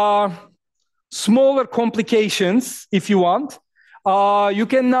smaller complications, if you want. You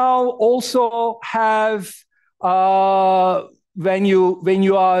can now also have, when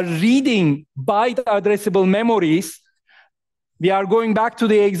you are reading byte addressable memories, we are going back to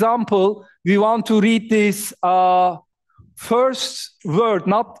the example. We want to read this first word,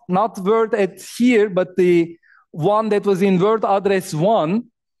 not word at here, but the one that was in word address 1.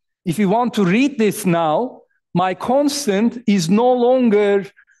 If you want to read this now, my constant is no longer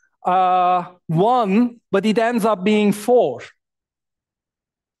 1, but it ends up being 4.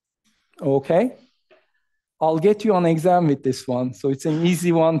 Okay? I'll get you on exam with this one. So it's an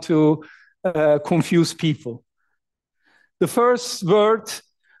easy one to confuse people. The first word,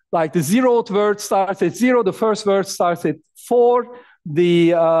 like the 0th word starts at 0, the first word starts at 4, the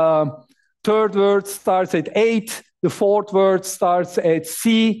 3rd word starts at 8, the 4th word starts at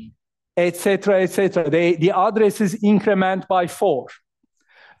C, etc., etc. The addresses increment by 4.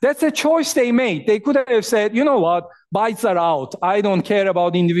 That's a choice they made. They could have said, you know what, bytes are out. I don't care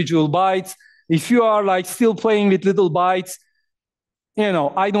about individual bytes. If you are like still playing with little bytes, you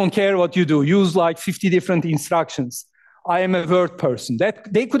know, I don't care what you do. Use like 50 different instructions. I am a word person.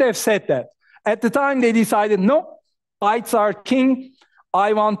 That they could have said that. At the time, they decided, no, bytes are king.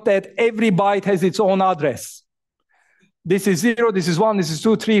 I want that every byte has its own address. This is 0, this is 1, this is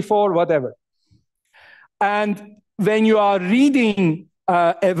 2, 3, 4, whatever. And when you are reading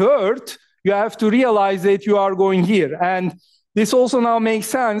a word, you have to realize that you are going here. And this also now makes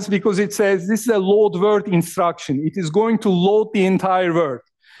sense because it says this is a load word instruction. It is going to load the entire word.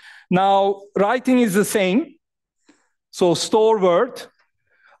 Now, writing is the same. So store word.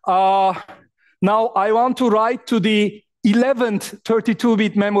 Now I want to write to the 11th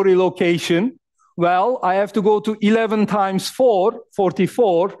 32-bit memory location. Well, I have to go to 11 times 4,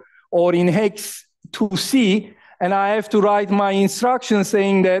 44, or in hex 2C, and I have to write my instruction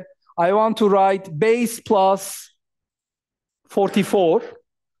saying that I want to write base plus 44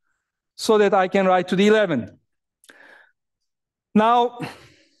 so that I can write to the 11. Now,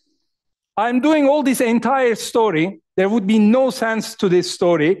 I'm doing all this entire story. There would be no sense to this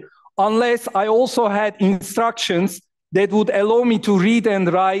story unless I also had instructions that would allow me to read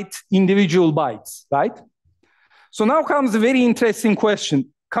and write individual bytes, right? So now comes a very interesting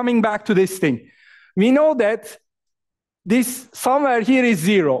question, coming back to this thing. We know that this somewhere here is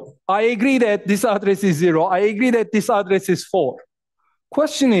 0. I agree that this address is 0. I agree that this address is 4.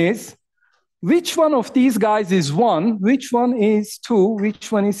 Question is, which one of these guys is 1? Which one is 2?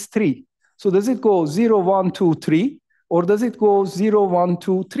 Which one is 3? So does it go 0, 1, 2, 3? Or does it go 0, 1,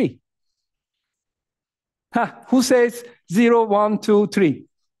 2, 3? Who says 0, 1, 2, 3?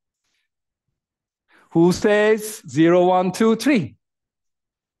 Who says 0, 1, 2, 3?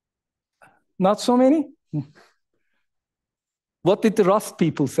 Not so many? What did the Rust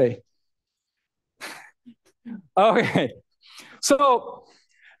people say? Okay. So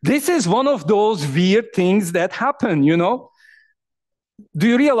this is one of those weird things that happen, you know? Do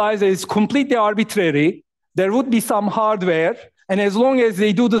you realize that it's completely arbitrary? There would be some hardware, and as long as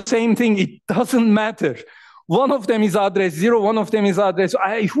they do the same thing, it doesn't matter. One of them is address 0, one of them is address.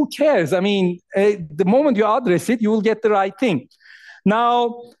 Who cares? I mean, the moment you address it, you will get the right thing.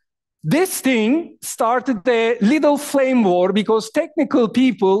 Now, this thing started a little flame war because technical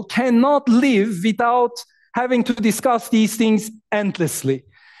people cannot live without having to discuss these things endlessly.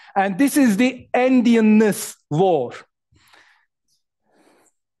 And this is the endianness war.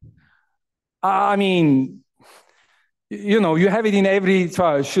 I mean, you know, you have it in every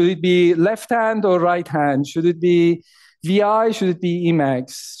trial. Should it be left hand or right hand? Should it be VI? Should it be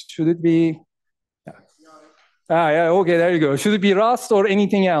Emacs? Should it be... Yeah, okay, there you go. Should it be Rust or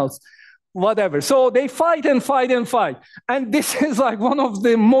anything else? Whatever. So they fight and fight and fight. And this is like one of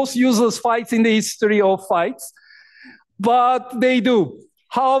the most useless fights in the history of fights. But they do.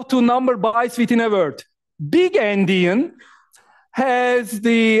 How to number bytes within a word. Big endian has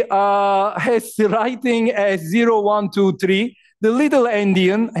the writing as 0, 1, 2, 3. The little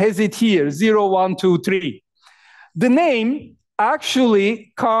endian has it here, 0, 1, 2, 3. The name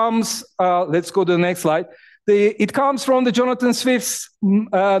actually comes, let's go to the next slide. It comes from the Jonathan Swift's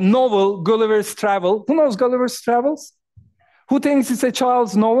novel, Gulliver's Travel. Who knows Gulliver's Travels? Who thinks it's a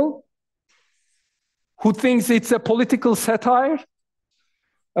child's novel? Who thinks it's a political satire?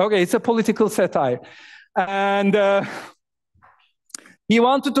 Okay, it's a political satire. And he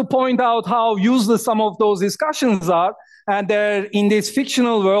wanted to point out how useless some of those discussions are. And there, in this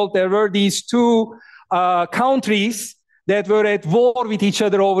fictional world, there were these two countries that were at war with each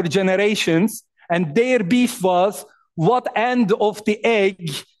other over generations. And their beef was, what end of the egg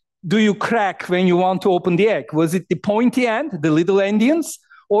do you crack when you want to open the egg? Was it the pointy end, the little endians?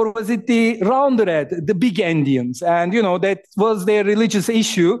 Or was it the rounder end, the big endians? And, you know, that was their religious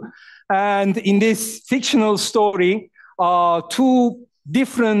issue. And in this fictional story, two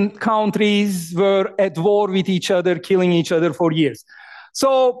different countries were at war with each other, killing each other for years.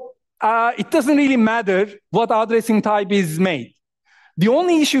 So it doesn't really matter what addressing type is made. The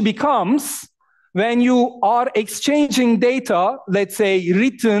only issue becomes when you are exchanging data, let's say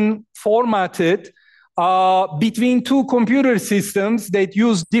written, formatted, between two computer systems that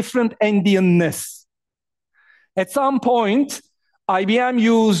use different endianness. At some point, IBM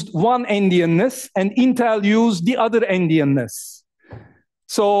used one endianness and Intel used the other endianness.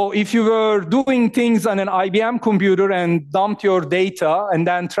 So if you were doing things on an IBM computer and dumped your data and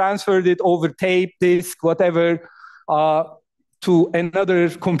then transferred it over tape, disk, whatever, to another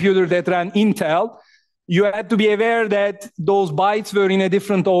computer that ran Intel, you had to be aware that those bytes were in a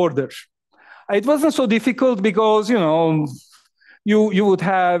different order. It wasn't so difficult because, you know, you would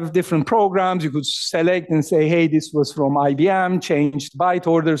have different programs. You could select and say, hey, this was from IBM, change byte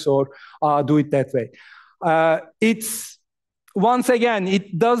orders, or do it that way. Once again,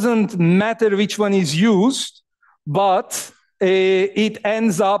 it doesn't matter which one is used, but it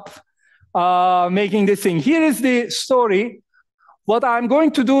ends up making this thing. Here is the story. What I'm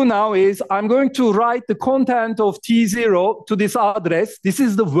going to do now is I'm going to write the content of T0 to this address. This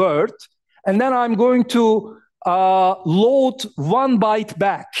is the word. And then I'm going to load 1 byte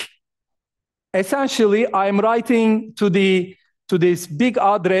back. Essentially, I'm writing to this big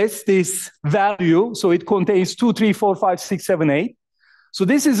address, this value. So it contains 2, 3, 4, 5, 6, 7, 8. So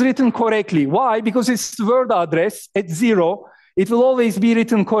this is written correctly. Why? Because it's the word address at 0. It will always be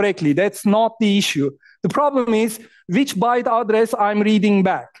written correctly. That's not the issue. The problem is which byte address I'm reading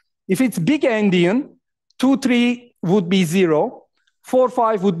back. If it's big endian, 2, 3 would be 0. 4,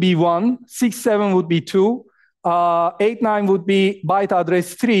 5 would be 1. 6, 7 would be 2. 8, 9 would be byte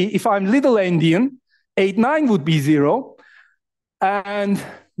address 3. If I'm little endian, 8, 9 would be 0. And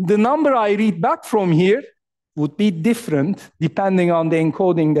the number I read back from here would be different depending on the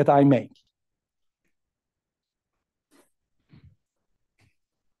encoding that I make.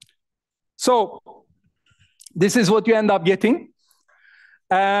 So this is what you end up getting.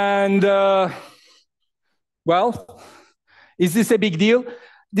 And well, is this a big deal?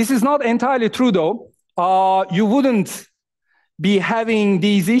 This is not entirely true, though. You wouldn't be having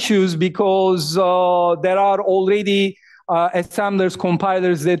these issues because there are already assemblers,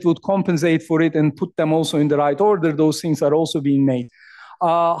 compilers that would compensate for it and put them also in the right order. Those things are also being made.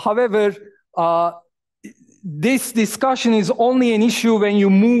 However, this discussion is only an issue when you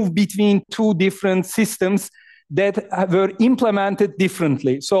move between two different systems that were implemented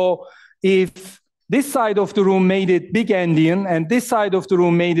differently. So if this side of the room made it big endian and this side of the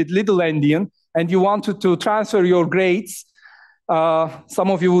room made it little endian, and you wanted to transfer your grades, some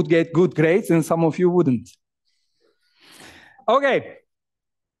of you would get good grades and some of you wouldn't. Okay,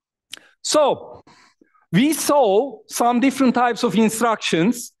 so we saw some different types of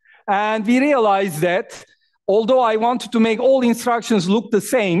instructions, and we realized that although I wanted to make all instructions look the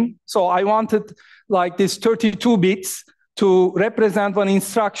same, so I wanted like this 32 bits to represent one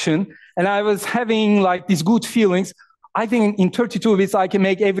instruction, and I was having like these good feelings. I think in 32 bits I can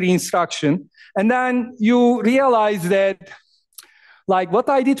make every instruction. And then you realize that like what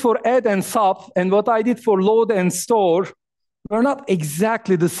I did for add and sub and what I did for load and store were not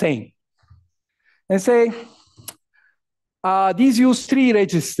exactly the same. And say, these use 3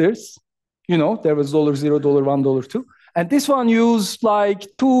 registers. You know, there was $0, $1, $2. And this one used like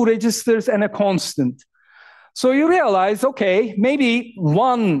 2 registers and a constant. So you realize, okay, maybe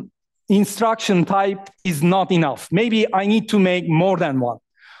one instruction type is not enough. Maybe I need to make more than one.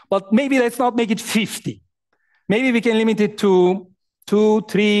 But maybe let's not make it 50. Maybe we can limit it to 2,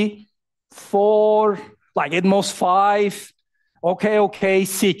 3, 4, like at most 5. Okay,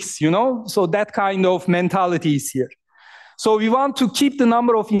 6, you know? So that kind of mentality is here. So we want to keep the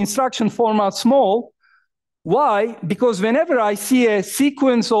number of instruction formats small. Why? Because whenever I see a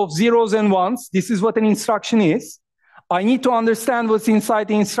sequence of zeros and ones, this is what an instruction is, I need to understand what's inside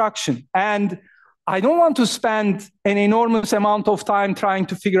the instruction. And I don't want to spend an enormous amount of time trying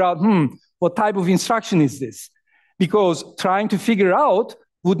to figure out, what type of instruction is this? Because trying to figure out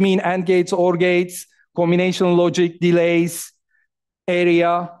would mean AND gates, OR gates, combination logic, delays,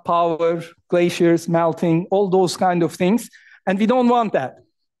 area, power, glaciers, melting, all those kind of things. And we don't want that.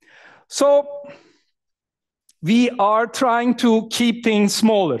 So we are trying to keep things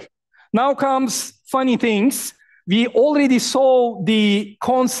smaller. Now comes funny things. We already saw the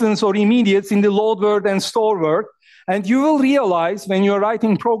constants or immediates in the load word and store word. And you will realize when you're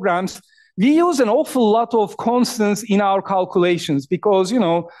writing programs, we use an awful lot of constants in our calculations because, you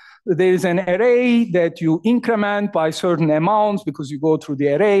know, there is an array that you increment by certain amounts because you go through the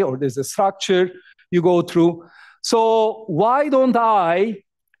array, or there's a structure you go through. So why don't I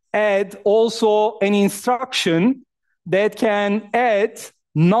add also an instruction that can add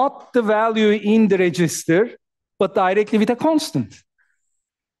not the value in the register, but directly with a constant?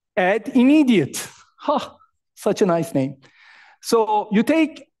 Add immediate. Ha, such a nice name. So you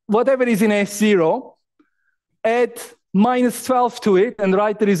take whatever is in S0, add -12 to it, and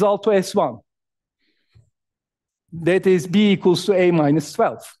write the result to S1. that is B equals to A minus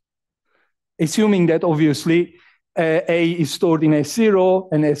 12. Assuming that obviously A is stored in S0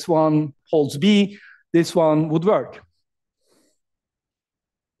 and S1 holds B, this one would work.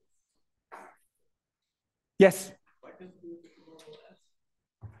 Yes?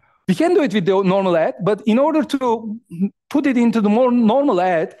 We can do it with the normal add, but in order to put it into the more normal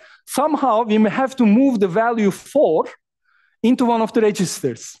add, somehow we may have to move the value 4 into one of the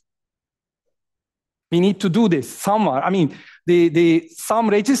registers. We need to do this somewhere. I mean, some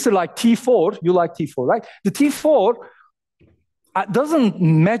register like T4, you like T4, right? The T4 doesn't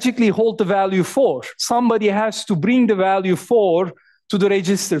magically hold the value 4. Somebody has to bring the value 4 to the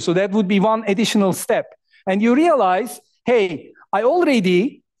register. So that would be one additional step. And you realize, hey, I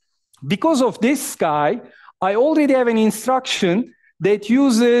already, because of this guy, I already have an instruction that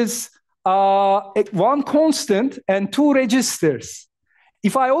uses one constant and 2 registers.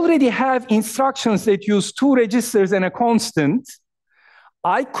 If I already have instructions that use 2 registers and a constant,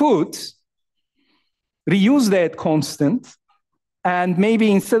 I could reuse that constant and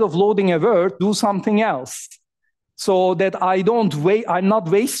maybe instead of loading a word, do something else. So that I'm not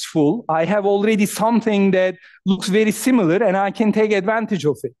wasteful. I have already something that looks very similar and I can take advantage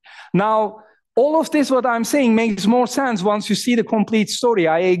of it. Now, all of this, what I'm saying, makes more sense once you see the complete story.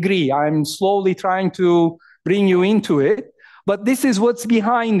 I agree. I'm slowly trying to bring you into it. But this is what's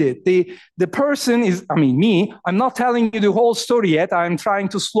behind it. The person is, I mean, me, I'm not telling you the whole story yet. I'm trying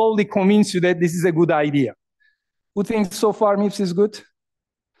to slowly convince you that this is a good idea. Who thinks so far MIPS is good?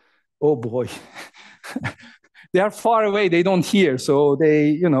 Oh boy. They are far away, they don't hear, so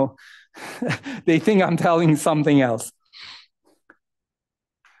they, they think I'm telling something else.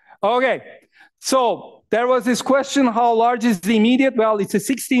 Okay, so there was this question, how large is the immediate? Well, it's a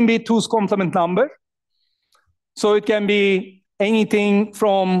 16-bit 2's complement number. So it can be anything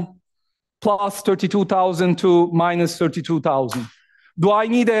from plus 32,000 to minus 32,000. Do I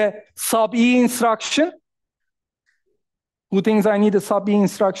need a sub-E instruction? Who thinks I need a sub-E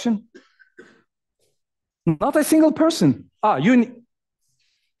instruction? Not a single person. You're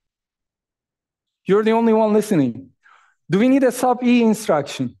the only one listening. Do we need a sub-E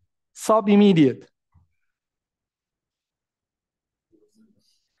instruction? Sub-immediate.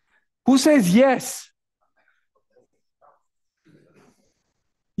 Who says yes?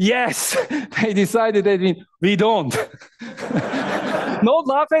 Yes, they decided that we don't. Don't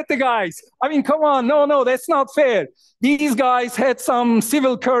laugh at the guys. I mean, come on, no, that's not fair. These guys had some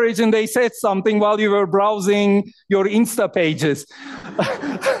civil courage and they said something while you were browsing your Insta pages.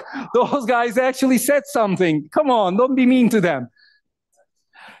 Those guys actually said something. Come on, don't be mean to them.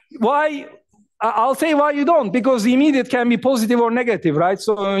 Why? I'll say why you don't, because the immediate can be positive or negative, right?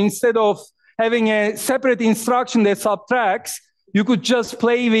 So instead of having a separate instruction that subtracts, you could just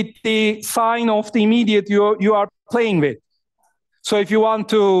play with the sign of the immediate you are playing with. So if you want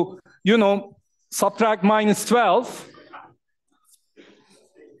to, subtract minus 12,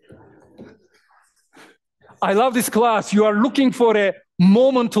 I love this class. You are looking for a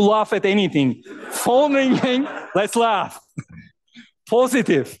moment to laugh at anything. Phone ringing, let's laugh.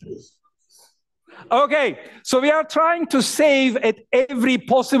 Positive. Okay, so we are trying to save at every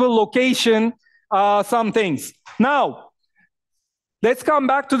possible location some things. Now, let's come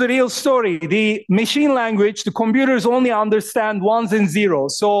back to the real story. The machine language, the computers only understand ones and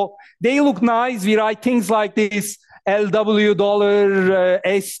zeros. So they look nice. We write things like this, LW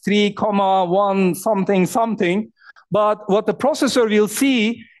 $S3, 1 something something. But what the processor will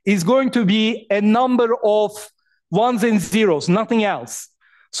see is going to be a number of ones and zeros, nothing else.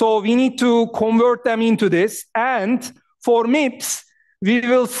 So we need to convert them into this. And for MIPS, we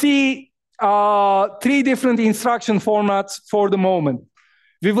will see 3 different instruction formats for the moment.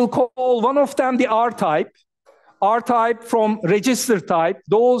 We will call one of them the R type from register type.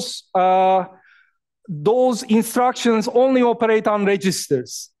 Those instructions only operate on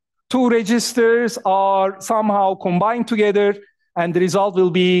registers. 2 registers are somehow combined together, and the result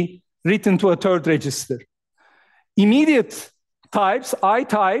will be written to a 3rd register. Immediate types, I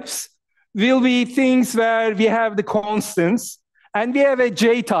types, will be things where we have the constants, and we have a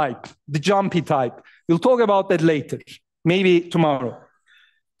J type, the jumpy type. We'll talk about that later, maybe tomorrow.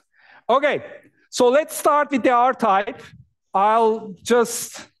 Okay, so let's start with the R type. I'll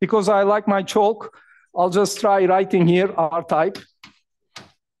just, because I like my chalk, I'll just try writing here R type.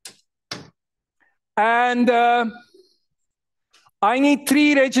 And I need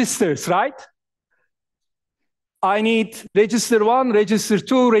 3 registers, right? I need register 1, register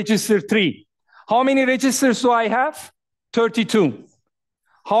 2, register 3. How many registers do I have? 32.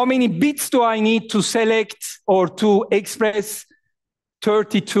 How many bits do I need to select or to express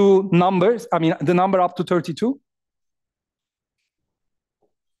 32 numbers? I mean, the number up to 32?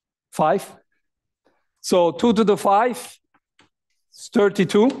 5. So 2 to the 5 is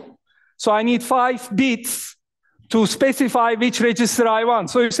 32. So I need 5 bits to specify which register I want.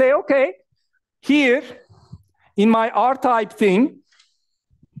 So you say, okay, here in my R-type thing,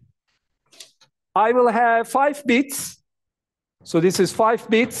 I will have 5 bits. So this is 5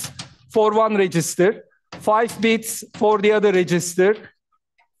 bits for one register, 5 bits for the other register.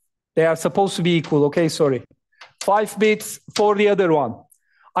 They are supposed to be equal, okay, sorry. 5 bits for the other one.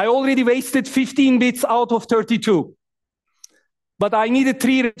 I already wasted 15 bits out of 32. But I needed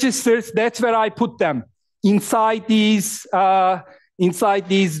 3 registers, that's where I put them. Inside these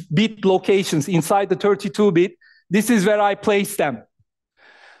bit locations, inside the 32-bit, this is where I place them.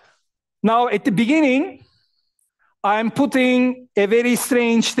 Now, at the beginning, I'm putting a very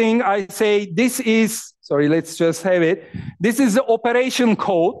strange thing. I say, this is, sorry, let's just have it. This is the operation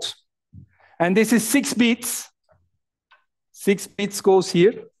code, and this is 6 bits. 6 bits goes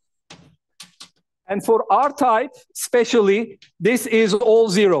here. And for R-type, especially, this is all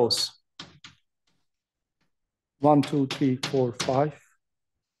zeros. 1, 2, 3, 4, 5,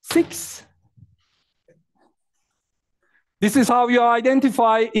 6. This is how you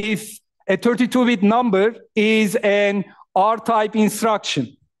identify if a 32-bit number is an R-type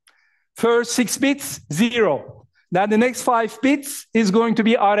instruction. First 6 bits, 0. Then the next 5 bits is going to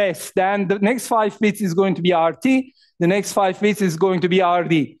be RS. Then the next 5 bits is going to be RT. The next 5 bits is going to be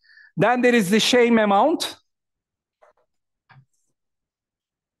RD. Then there is the shame amount.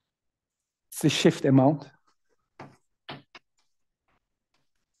 It's the shift amount.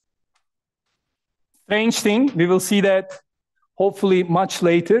 Strange thing, we will see that hopefully much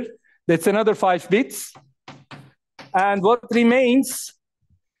later. That's another 5 bits. And what remains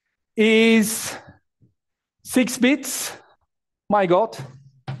is 6 bits. My God.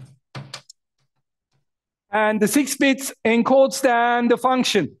 And the 6 bits encodes then the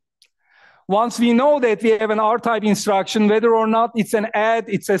function. Once we know that we have an R-type instruction, whether or not it's an add,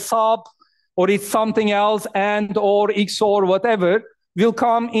 it's a sub, or it's something else, and or XOR, whatever, will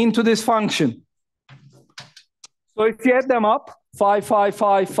come into this function. So if you add them up, 5, 5,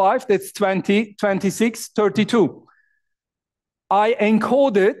 5, 5, that's 20, 26, 32. I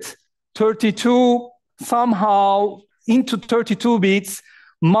encoded 32 somehow into 32 bits,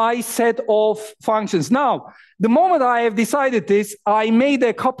 my set of functions. Now, the moment I have decided this, I made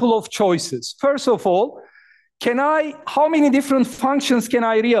a couple of choices. First of all, how many different functions can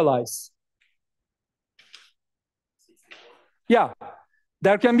I realize? Yeah,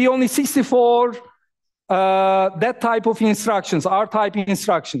 there can be only 64 that type of instructions, R-type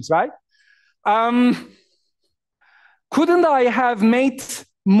instructions, right? Couldn't I have made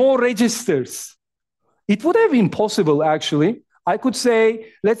more registers? It would have been possible, actually. I could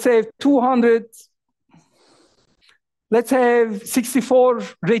say, let's say 200, let's have 64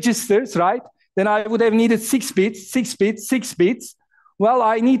 registers, right? Then I would have needed 6 bits, 6 bits, 6 bits. Well,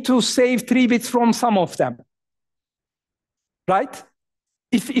 I need to save 3 bits from some of them, right?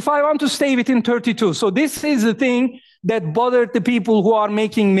 If I want to stay within 32. So this is the thing that bothered the people who are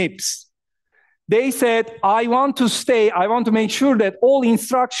making MIPS. They said, I want to make sure that all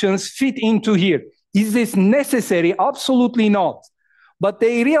instructions fit into here. Is this necessary? Absolutely not. But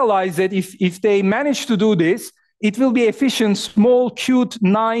they realize that if they manage to do this, it will be efficient, small, cute,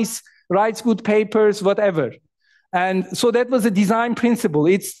 nice, writes good papers, whatever. And so that was a design principle.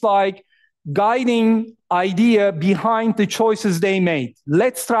 It's like guiding idea behind the choices they made.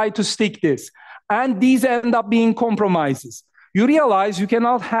 Let's try to stick this. And these end up being compromises. You realize you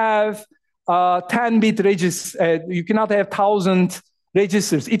cannot have 10-bit registers, you cannot have 1,000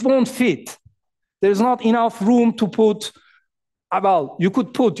 registers. It won't fit. There's not enough room to put, well, you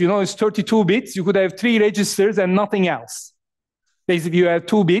could put, it's 32 bits, you could have 3 registers and nothing else. Basically, you have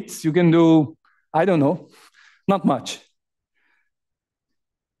 2 bits, you can do, I don't know, not much.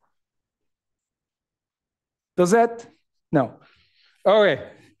 Does that? No. Okay.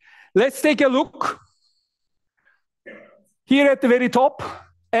 Let's take a look. Here at the very top,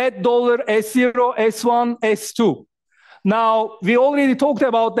 add $S0, S1, S2. Now, we already talked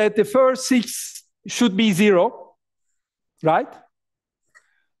about that the first 6 should be 0, right?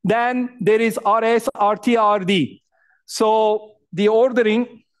 Then there is RS, RT, RD. So the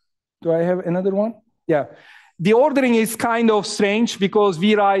ordering, do I have another one? Yeah. The ordering is kind of strange because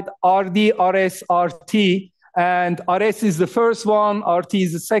we write RD, RS, RT, and RS is the first one, RT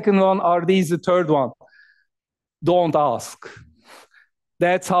is the second one, RD is the third one. Don't ask.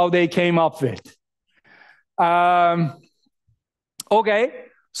 That's how they came up with. Okay,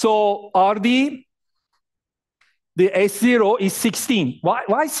 so RD, the S0 is 16.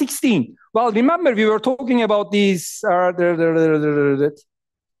 Why 16? Well, remember we were talking about these.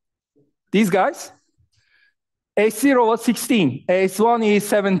 These guys. S0 was 16, S1 is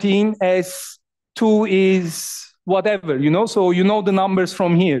 17, S2 is whatever, you know, so you know the numbers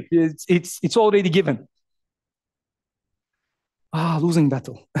from here. It's already given. Losing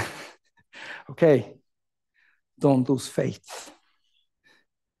battle. Okay, don't lose faith.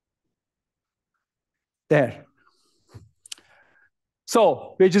 There.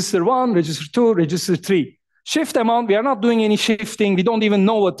 So register 1, register 2, register 3. Shift amount, we are not doing any shifting. We don't even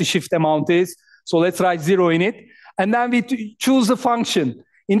know what the shift amount is. So let's write 0 in it. And then we choose a function.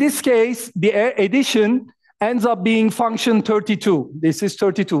 In this case, the addition ends up being function 32. This is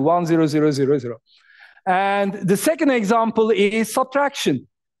 32, 1, 0, 0, 0, 0. And the second example is subtraction.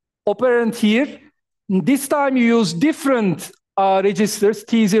 Operand here. This time you use different registers,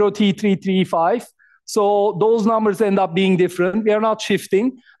 T0, T3, T5. So those numbers end up being different. We are not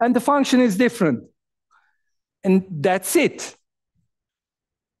shifting. And the function is different. And that's it.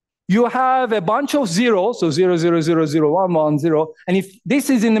 You have a bunch of zeros, so 0, 0, 0, 0, 1, 1, 0. And if this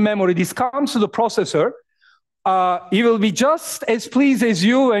is in the memory, this comes to the processor, he will be just as pleased as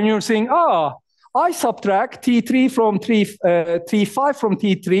you when you're saying, I subtract T3 from T5 from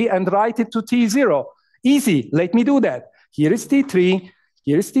T3 and write it to T0. Easy, let me do that. Here is T3,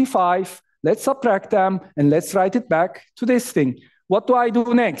 here is T5. Let's subtract them and let's write it back to this thing. What do I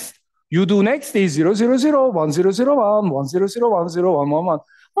do next? You do next is 0, 0, 0, 1, 0, 0, 1, 1, 0, 0, 1, 0, 1, 1,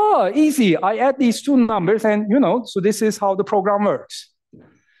 1. Easy. I add these two numbers and, you know, so this is how the program works.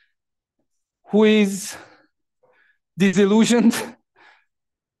 Who is disillusioned?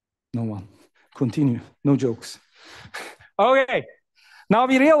 No one. Continue. No jokes. Okay. Now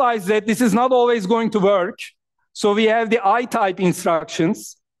we realize that this is not always going to work. So we have the I-type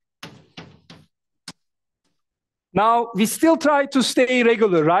instructions. Now we still try to stay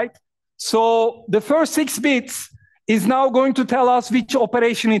regular, right? So the first 6 bits is now going to tell us which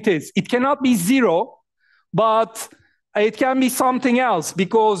operation it is. It cannot be 0, but it can be something else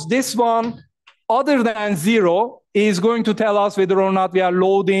because this one, other than 0, is going to tell us whether or not we are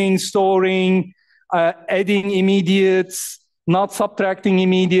loading, storing, adding immediates, not subtracting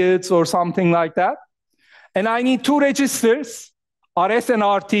immediates or something like that. And I need 2 registers, RS and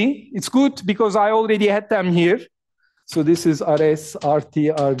RT. It's good because I already had them here. So this is RS,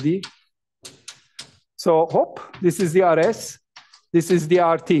 RT, RD. So, this is the RS, this is the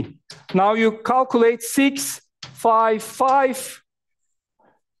RT. Now you calculate 6, 5, 5,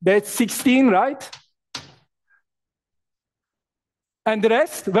 that's 16, right? And the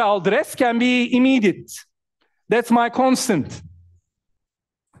rest? Well, the rest can be immediate. That's my constant.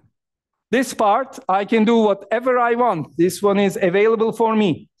 This part, I can do whatever I want. This one is available for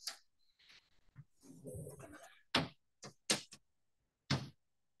me.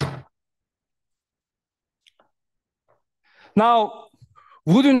 Now,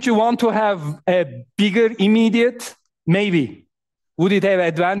 wouldn't you want to have a bigger immediate? Maybe. Would it have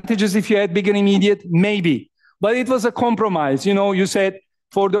advantages if you had bigger immediate? Maybe. But it was a compromise. You know, you said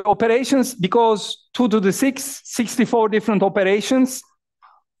for the operations, because 2 to the 6, 64 different operations,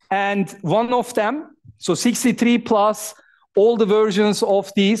 and one of them, so 63 plus all the versions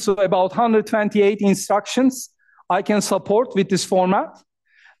of these, so about 128 instructions I can support with this format.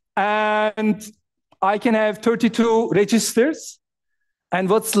 And I can have 32 registers, and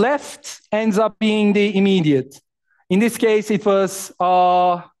what's left ends up being the immediate. In this case, it was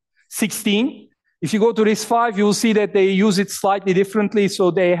 16. If you go to RISC-V, you'll see that they use it slightly differently,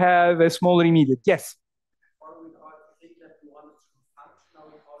 so they have a smaller immediate. Yes?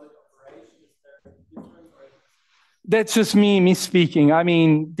 That's just me misspeaking. I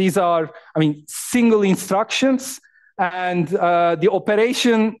mean, these are, single instructions. And the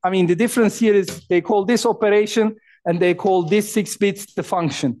operation, the difference here is they call this operation and they call this 6 bits the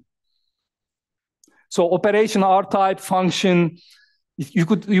function. So operation R-type function, you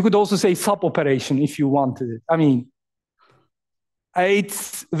could also say sub-operation if you wanted it.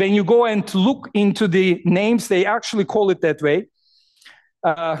 It's when you go and look into the names, they actually call it that way.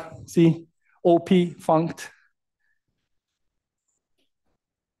 See, OP, funct.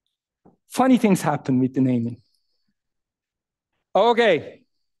 Funny things happen with the naming. Okay.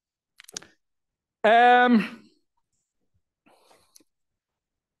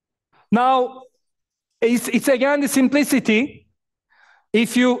 Now, it's again the simplicity.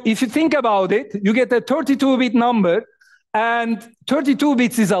 If you think about it, you get a 32-bit number, and 32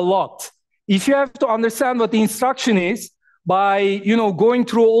 bits is a lot. If you have to understand what the instruction is by going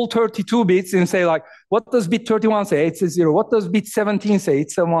through all 32 bits and say like, what does bit 31 say? It's a 0. What does bit 17 say?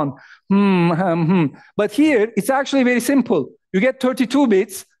 It's a 1. But here, it's actually very simple. You get 32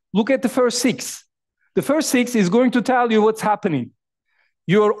 bits, look at the first 6. The first 6 is going to tell you what's happening.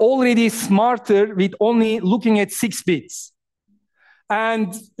 you're already smarter with only looking at 6 bits.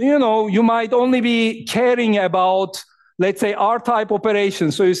 And you might only be caring about, let's say, R-type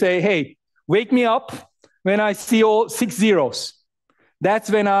operations. So you say, hey, wake me up when I see all 6 zeros. That's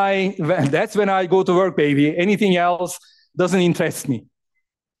when I go to work, baby. Anything else doesn't interest me.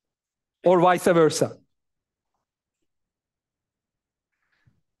 Or vice versa.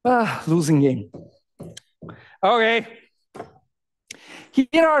 Losing game. Okay.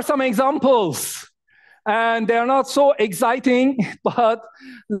 Here are some examples. And they're not so exciting, but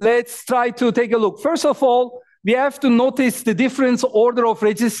let's try to take a look. First of all, we have to notice the different order of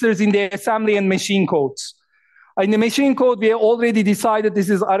registers in the assembly and machine codes. In the machine code, we have already decided this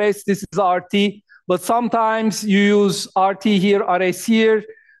is RS, this is RT, but sometimes you use RT here, RS here.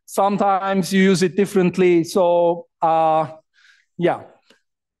 Sometimes you use it differently. So, yeah.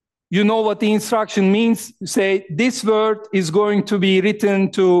 You know what the instruction means. You say this word is going to be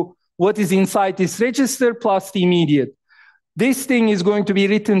written to what is inside this register plus the immediate. This thing is going to be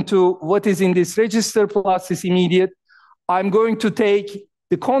written to what is in this register plus this immediate. I'm going to take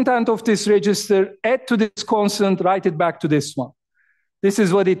the content of this register, add to this constant, write it back to this one. This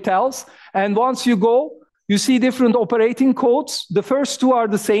is what it tells. And once you go, you see different operating codes. The first two are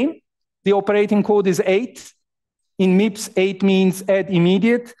the same. The operating code is 8. In MIPS, 8 means add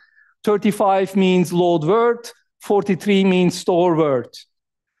immediate. 35 means load word. 43 means store word.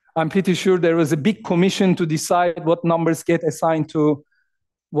 I'm pretty sure there was a big commission to decide what numbers get assigned to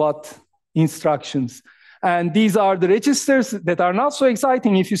what instructions. And these are the registers that are not so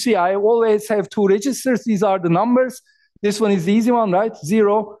exciting. If you see, I always have 2 registers. These are the numbers. This one is the easy one, right?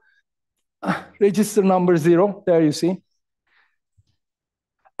 0. Register number 0. There you see.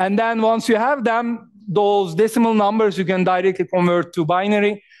 And then once you have them, those decimal numbers you can directly convert to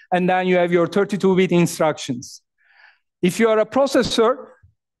binary. And then you have your 32-bit instructions. If you are a processor,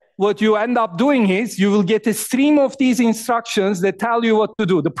 what you end up doing is you will get a stream of these instructions that tell you what to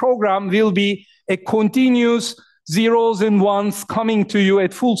do. The program will be a continuous zeros and ones coming to you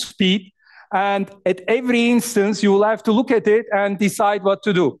at full speed. And at every instance, you will have to look at it and decide what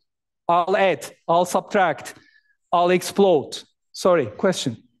to do. I'll add, I'll subtract, I'll explode. Sorry,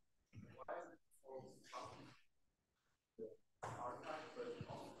 question?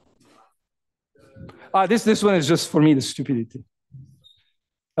 This one is just for me, the stupidity.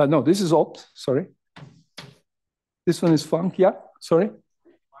 No, this is opt, sorry. This one is func, yeah, sorry.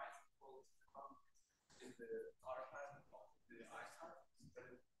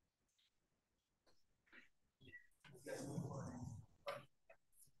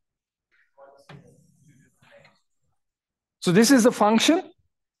 So this is a function.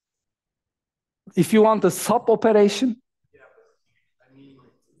 If you want a sub operation,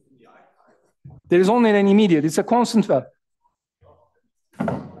 there is only an immediate. It's a constant value.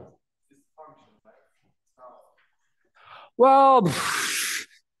 Well,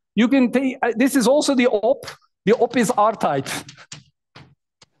 you can take, this is also the op. The op is R-type,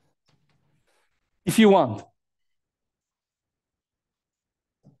 if you want.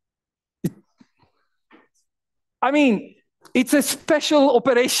 I mean, it's a special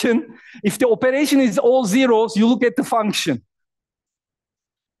operation. If the operation is all zeros, you look at the function.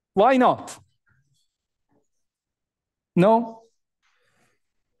 Why not? No?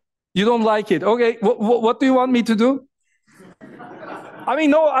 You don't like it? Okay, what do you want me to do? I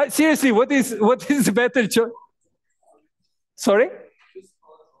mean, no, seriously, what is the better choice? Sorry?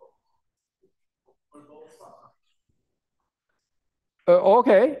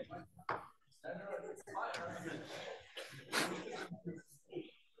 Okay.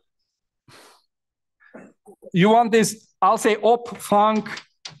 You want this, I'll say op, func,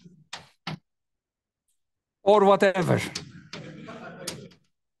 or whatever.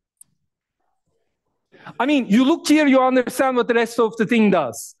 I mean, you look here, you understand what the rest of the thing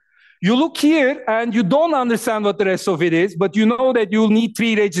does. You look here and you don't understand what the rest of it is, but you know that you'll need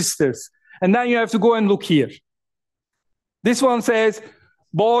 3 registers. And then you have to go and look here. This one says,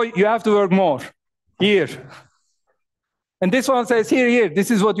 boy, you have to work more. Here. And this one says, here, this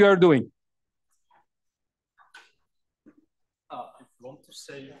is what you are doing. If you want to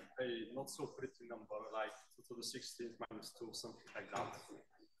save a not so pretty number, like 2 to the 16th minus 2, something like that,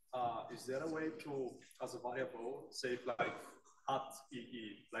 is there a way to, as a variable, save like at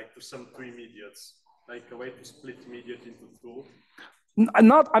EE, like to some 2 immediates, like a way to split immediate into 2?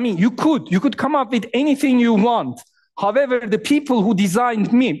 I mean, you could come up with anything you want. However, the people who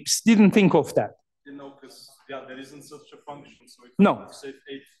designed MIPS didn't think of that. You know, because there isn't such a function. So if no. you want to save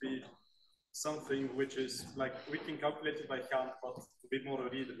 8-3, something which is like, we can calculate it by hand, but to be more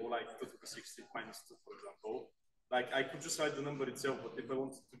readable, like 2 to the 16th minus 2, for example. Like I could just write the number itself, but if I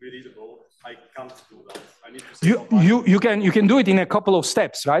want it to be readable, I can't do that. I need to you can do it in a couple of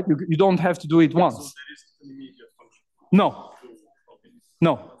steps, right? You don't have to do it once. So there is an immediate function. No.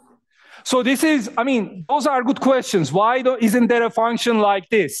 No. So this is, I mean, those are good questions. Why isn't there a function like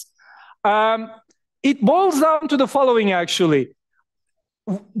this? It boils down to the following, actually.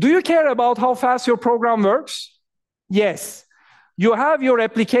 Do you care about how fast your program works? Yes. You have your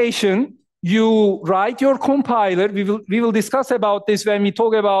application, you write your compiler. We will discuss about this when we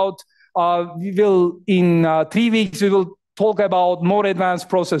talk about, in 3 weeks, we will talk about more advanced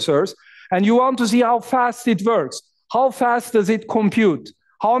processors. And you want to see how fast it works. How fast does it compute?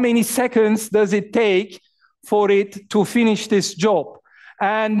 How many seconds does it take for it to finish this job?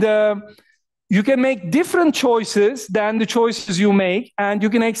 And you can make different choices than the choices you make, and you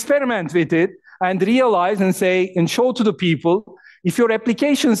can experiment with it and realize and say and show to the people, if your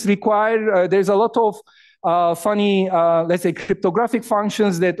applications require, there's a lot of funny, let's say, cryptographic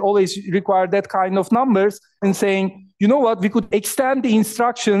functions that always require that kind of numbers, and saying, you know what, we could extend the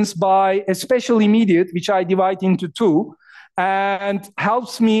instructions by a special immediate, which I divide into 2, and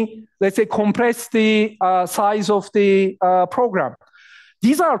helps me, let's say, compress the size of the program.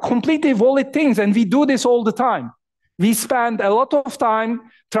 These are completely valid things, and we do this all the time. We spend a lot of time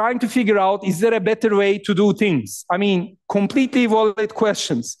trying to figure out, is there a better way to do things? I mean, completely valid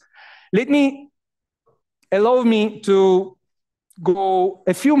questions. Allow me to go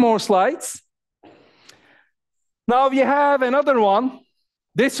a few more slides. Now we have another one.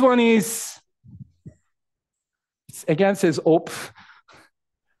 This one is, again says op.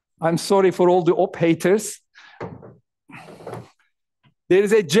 I'm sorry for all the op haters. There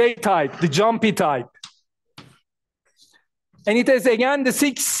is a J type, the jumpy type. And it has again the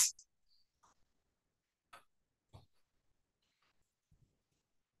 6.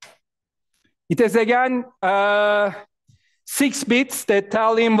 It has again 6 bits that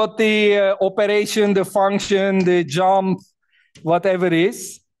tell him what the operation, the function, the jump, whatever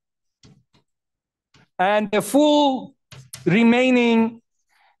is. And the full remaining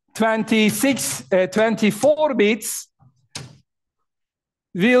 24 bits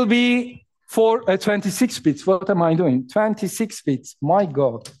will be for 26 bits. What am I doing? 26 bits. My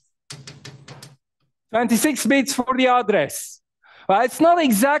God. 26 bits for the address. Well, it's not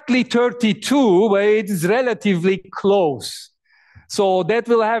exactly 32, but it's relatively close. So that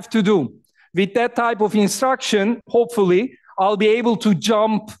will have to do. With that type of instruction, hopefully, I'll be able to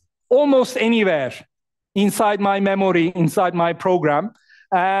jump almost anywhere inside my memory, inside my program.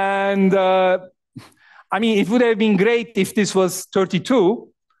 And I mean, it would have been great if this was 32,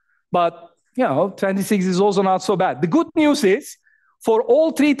 but 26 is also not so bad. The good news is, for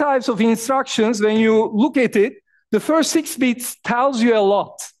all 3 types of instructions, when you look at it, the first 6 bits tells you a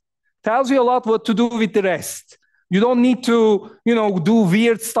lot. Tells you a lot what to do with the rest. You don't need to, do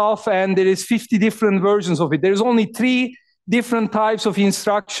weird stuff, and there is 50 different versions of it. There's only 3 different types of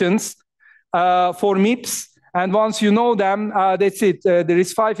instructions for MIPS. And once you know them, that's it. There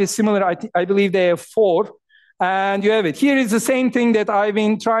is 5 is similar. I believe they have 4. And you have it. Here is the same thing that I've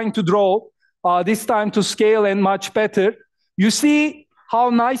been trying to draw, this time to scale and much better. You see how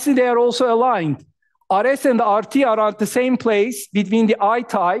nicely they are also aligned. RS and RT are at the same place between the I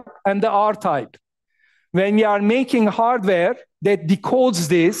type and the R type. When we are making hardware that decodes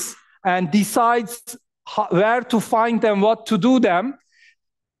this and decides where to find them, what to do them,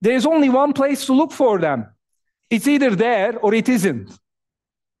 there is only one place to look for them. It's either there or it isn't.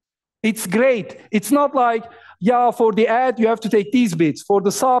 It's great. It's not like, for the add, you have to take these bits. For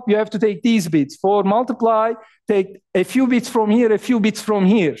the sub, you have to take these bits. For multiply, take a few bits from here, a few bits from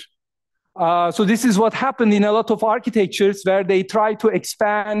here. So this is what happened in a lot of architectures where they try to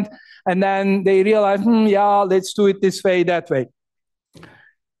expand and then they realize, let's do it this way, that way.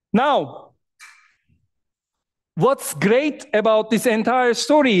 Now, what's great about this entire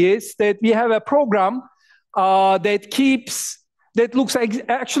story is that we have a program that looks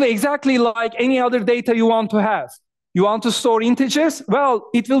actually exactly like any other data you want to have. You want to store integers? Well,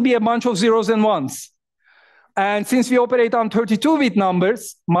 it will be a bunch of zeros and ones. And since we operate on 32-bit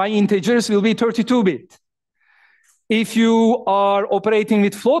numbers, my integers will be 32-bit. If you are operating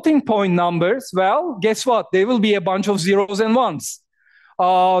with floating point numbers, well, guess what? They will be a bunch of zeros and ones.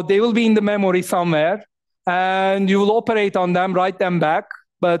 They will be in the memory somewhere, and you will operate on them, write them back,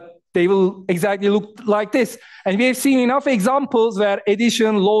 but they will exactly look like this. And we have seen enough examples where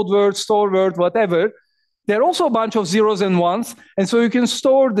addition, load word, store word, whatever, they're also a bunch of zeros and ones. And so you can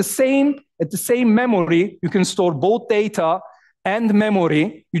store at the same memory, you can store both data and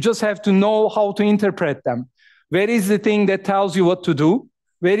memory. You just have to know how to interpret them. Where is the thing that tells you what to do?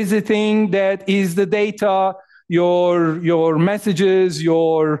 Where is the thing that is the data your messages,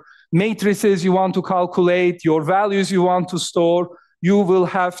 your matrices you want to calculate, your values you want to store, you will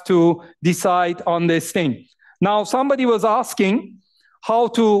have to decide on this thing. Now, somebody was asking how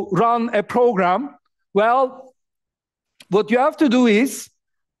to run a program. Well, what you have to do is,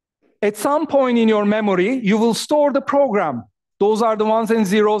 at some point in your memory, you will store the program. Those are the ones and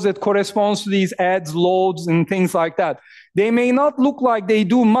zeros that corresponds to these adds, loads, and things like that. They may not look like they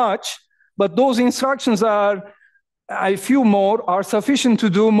do much, but those instructions are, a few more, are sufficient to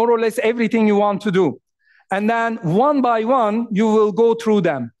do more or less everything you want to do. And then one by one, you will go through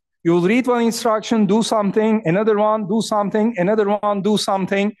them. You will read one instruction, do something, another one, do something, another one, do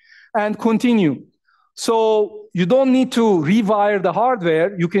something, and continue. So you don't need to rewire the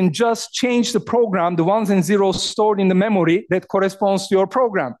hardware. You can just change the program, the ones and zeros stored in the memory that corresponds to your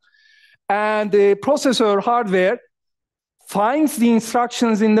program. And the processor hardware finds the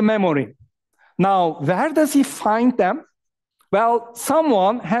instructions in the memory. Now, where does he find them? Well,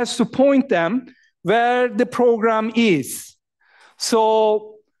 someone has to point them where the program is.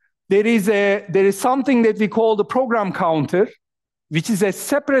 So there is something that we call the program counter, which is a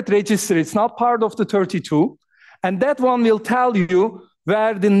separate register. It's not part of the 32. And that one will tell you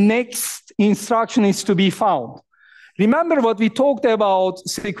where the next instruction is to be found. Remember what we talked about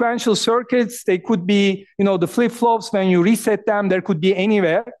sequential circuits? They could be, the flip-flops, when you reset them, there could be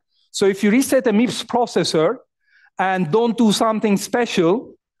anywhere. So if you reset a MIPS processor and don't do something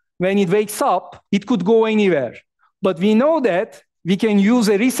special, when it wakes up, it could go anywhere. But we know that we can use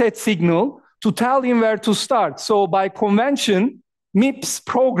a reset signal to tell him where to start. So by convention, MIPS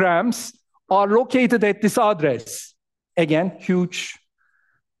programs are located at this address. Again, huge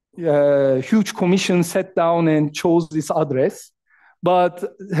commission sat down and chose this address. But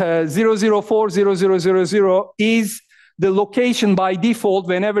 0040000 is the location by default.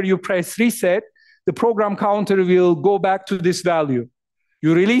 Whenever you press reset, the program counter will go back to this value.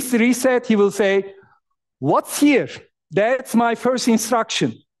 You release the reset, he will say, what's here? That's my first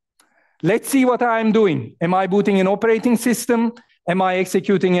instruction. Let's see what I'm doing. Am I booting an operating system? Am I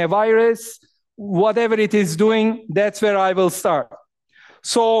executing a virus? Whatever it is doing, that's where I will start.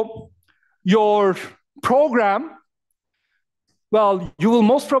 So your program, well, you will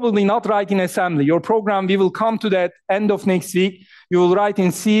most probably not write in assembly. Your program, we will come to that end of next week. You will write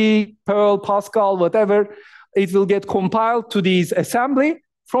in C, Perl, Pascal, whatever. It will get compiled to these assembly.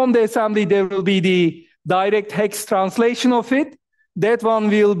 From the assembly, there will be the direct hex translation of it. That one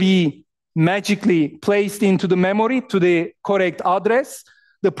will be magically placed into the memory to the correct address.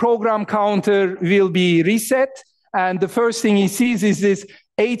 The program counter will be reset. And the first thing he sees is this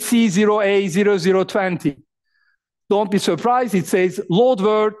 8C0A0020. Don't be surprised. It says load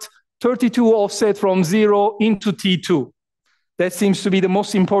word 32 offset from 0 into T2. That seems to be the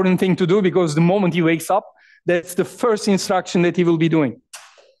most important thing to do, because the moment he wakes up, that's the first instruction that he will be doing.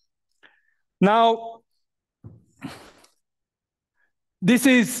 Now, this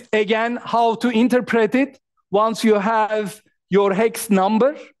is, again, how to interpret it once you have your hex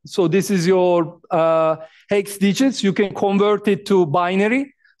number. So this is your hex digits. You can convert it to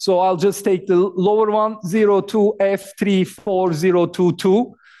binary. So I'll just take the lower one,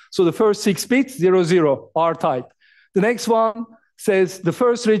 02F34022. So the first 6 bits, 00, R type. The next one says the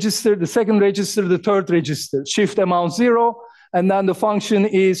first register, the second register, the third register, shift amount 0, and then the function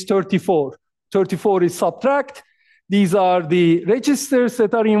is 34. 34 is subtract. These are the registers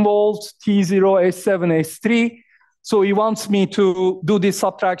that are involved, T0, S7, S3. So he wants me to do this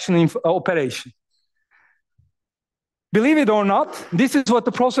subtraction operation. Believe it or not, this is what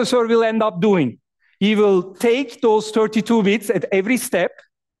the processor will end up doing. He will take those 32 bits at every step,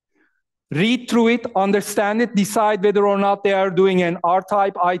 read through it, understand it, decide whether or not they are doing an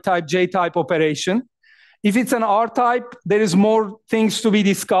R-type, I-type, J-type operation. If it's an R-type, there is more things to be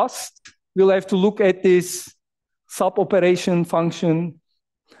discussed. We'll have to look at this sub-operation function.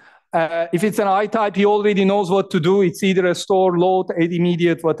 If it's an I-type, he already knows what to do. It's either a store, load, add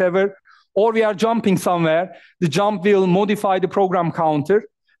immediate, whatever. Or we are jumping somewhere. The jump will modify the program counter,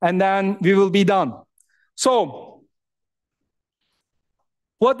 and then we will be done. So,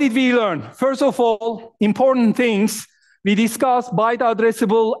 what did we learn? First of all, important things. We discussed byte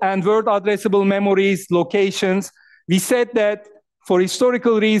addressable and word addressable memories, locations. We said that for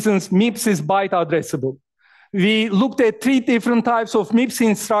historical reasons, MIPS is byte addressable. We looked at 3 different types of MIPS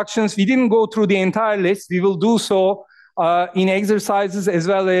instructions. We didn't go through the entire list. We will do so in exercises, as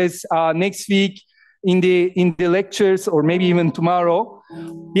well as next week in the lectures, or maybe even tomorrow.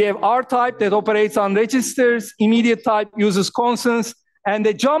 We have R type that operates on registers, immediate type uses constants, and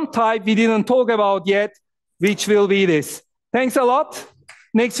the jump type we didn't talk about yet, which will be this. Thanks a lot.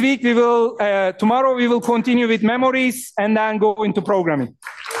 Next week, tomorrow we will continue with memories and then go into programming.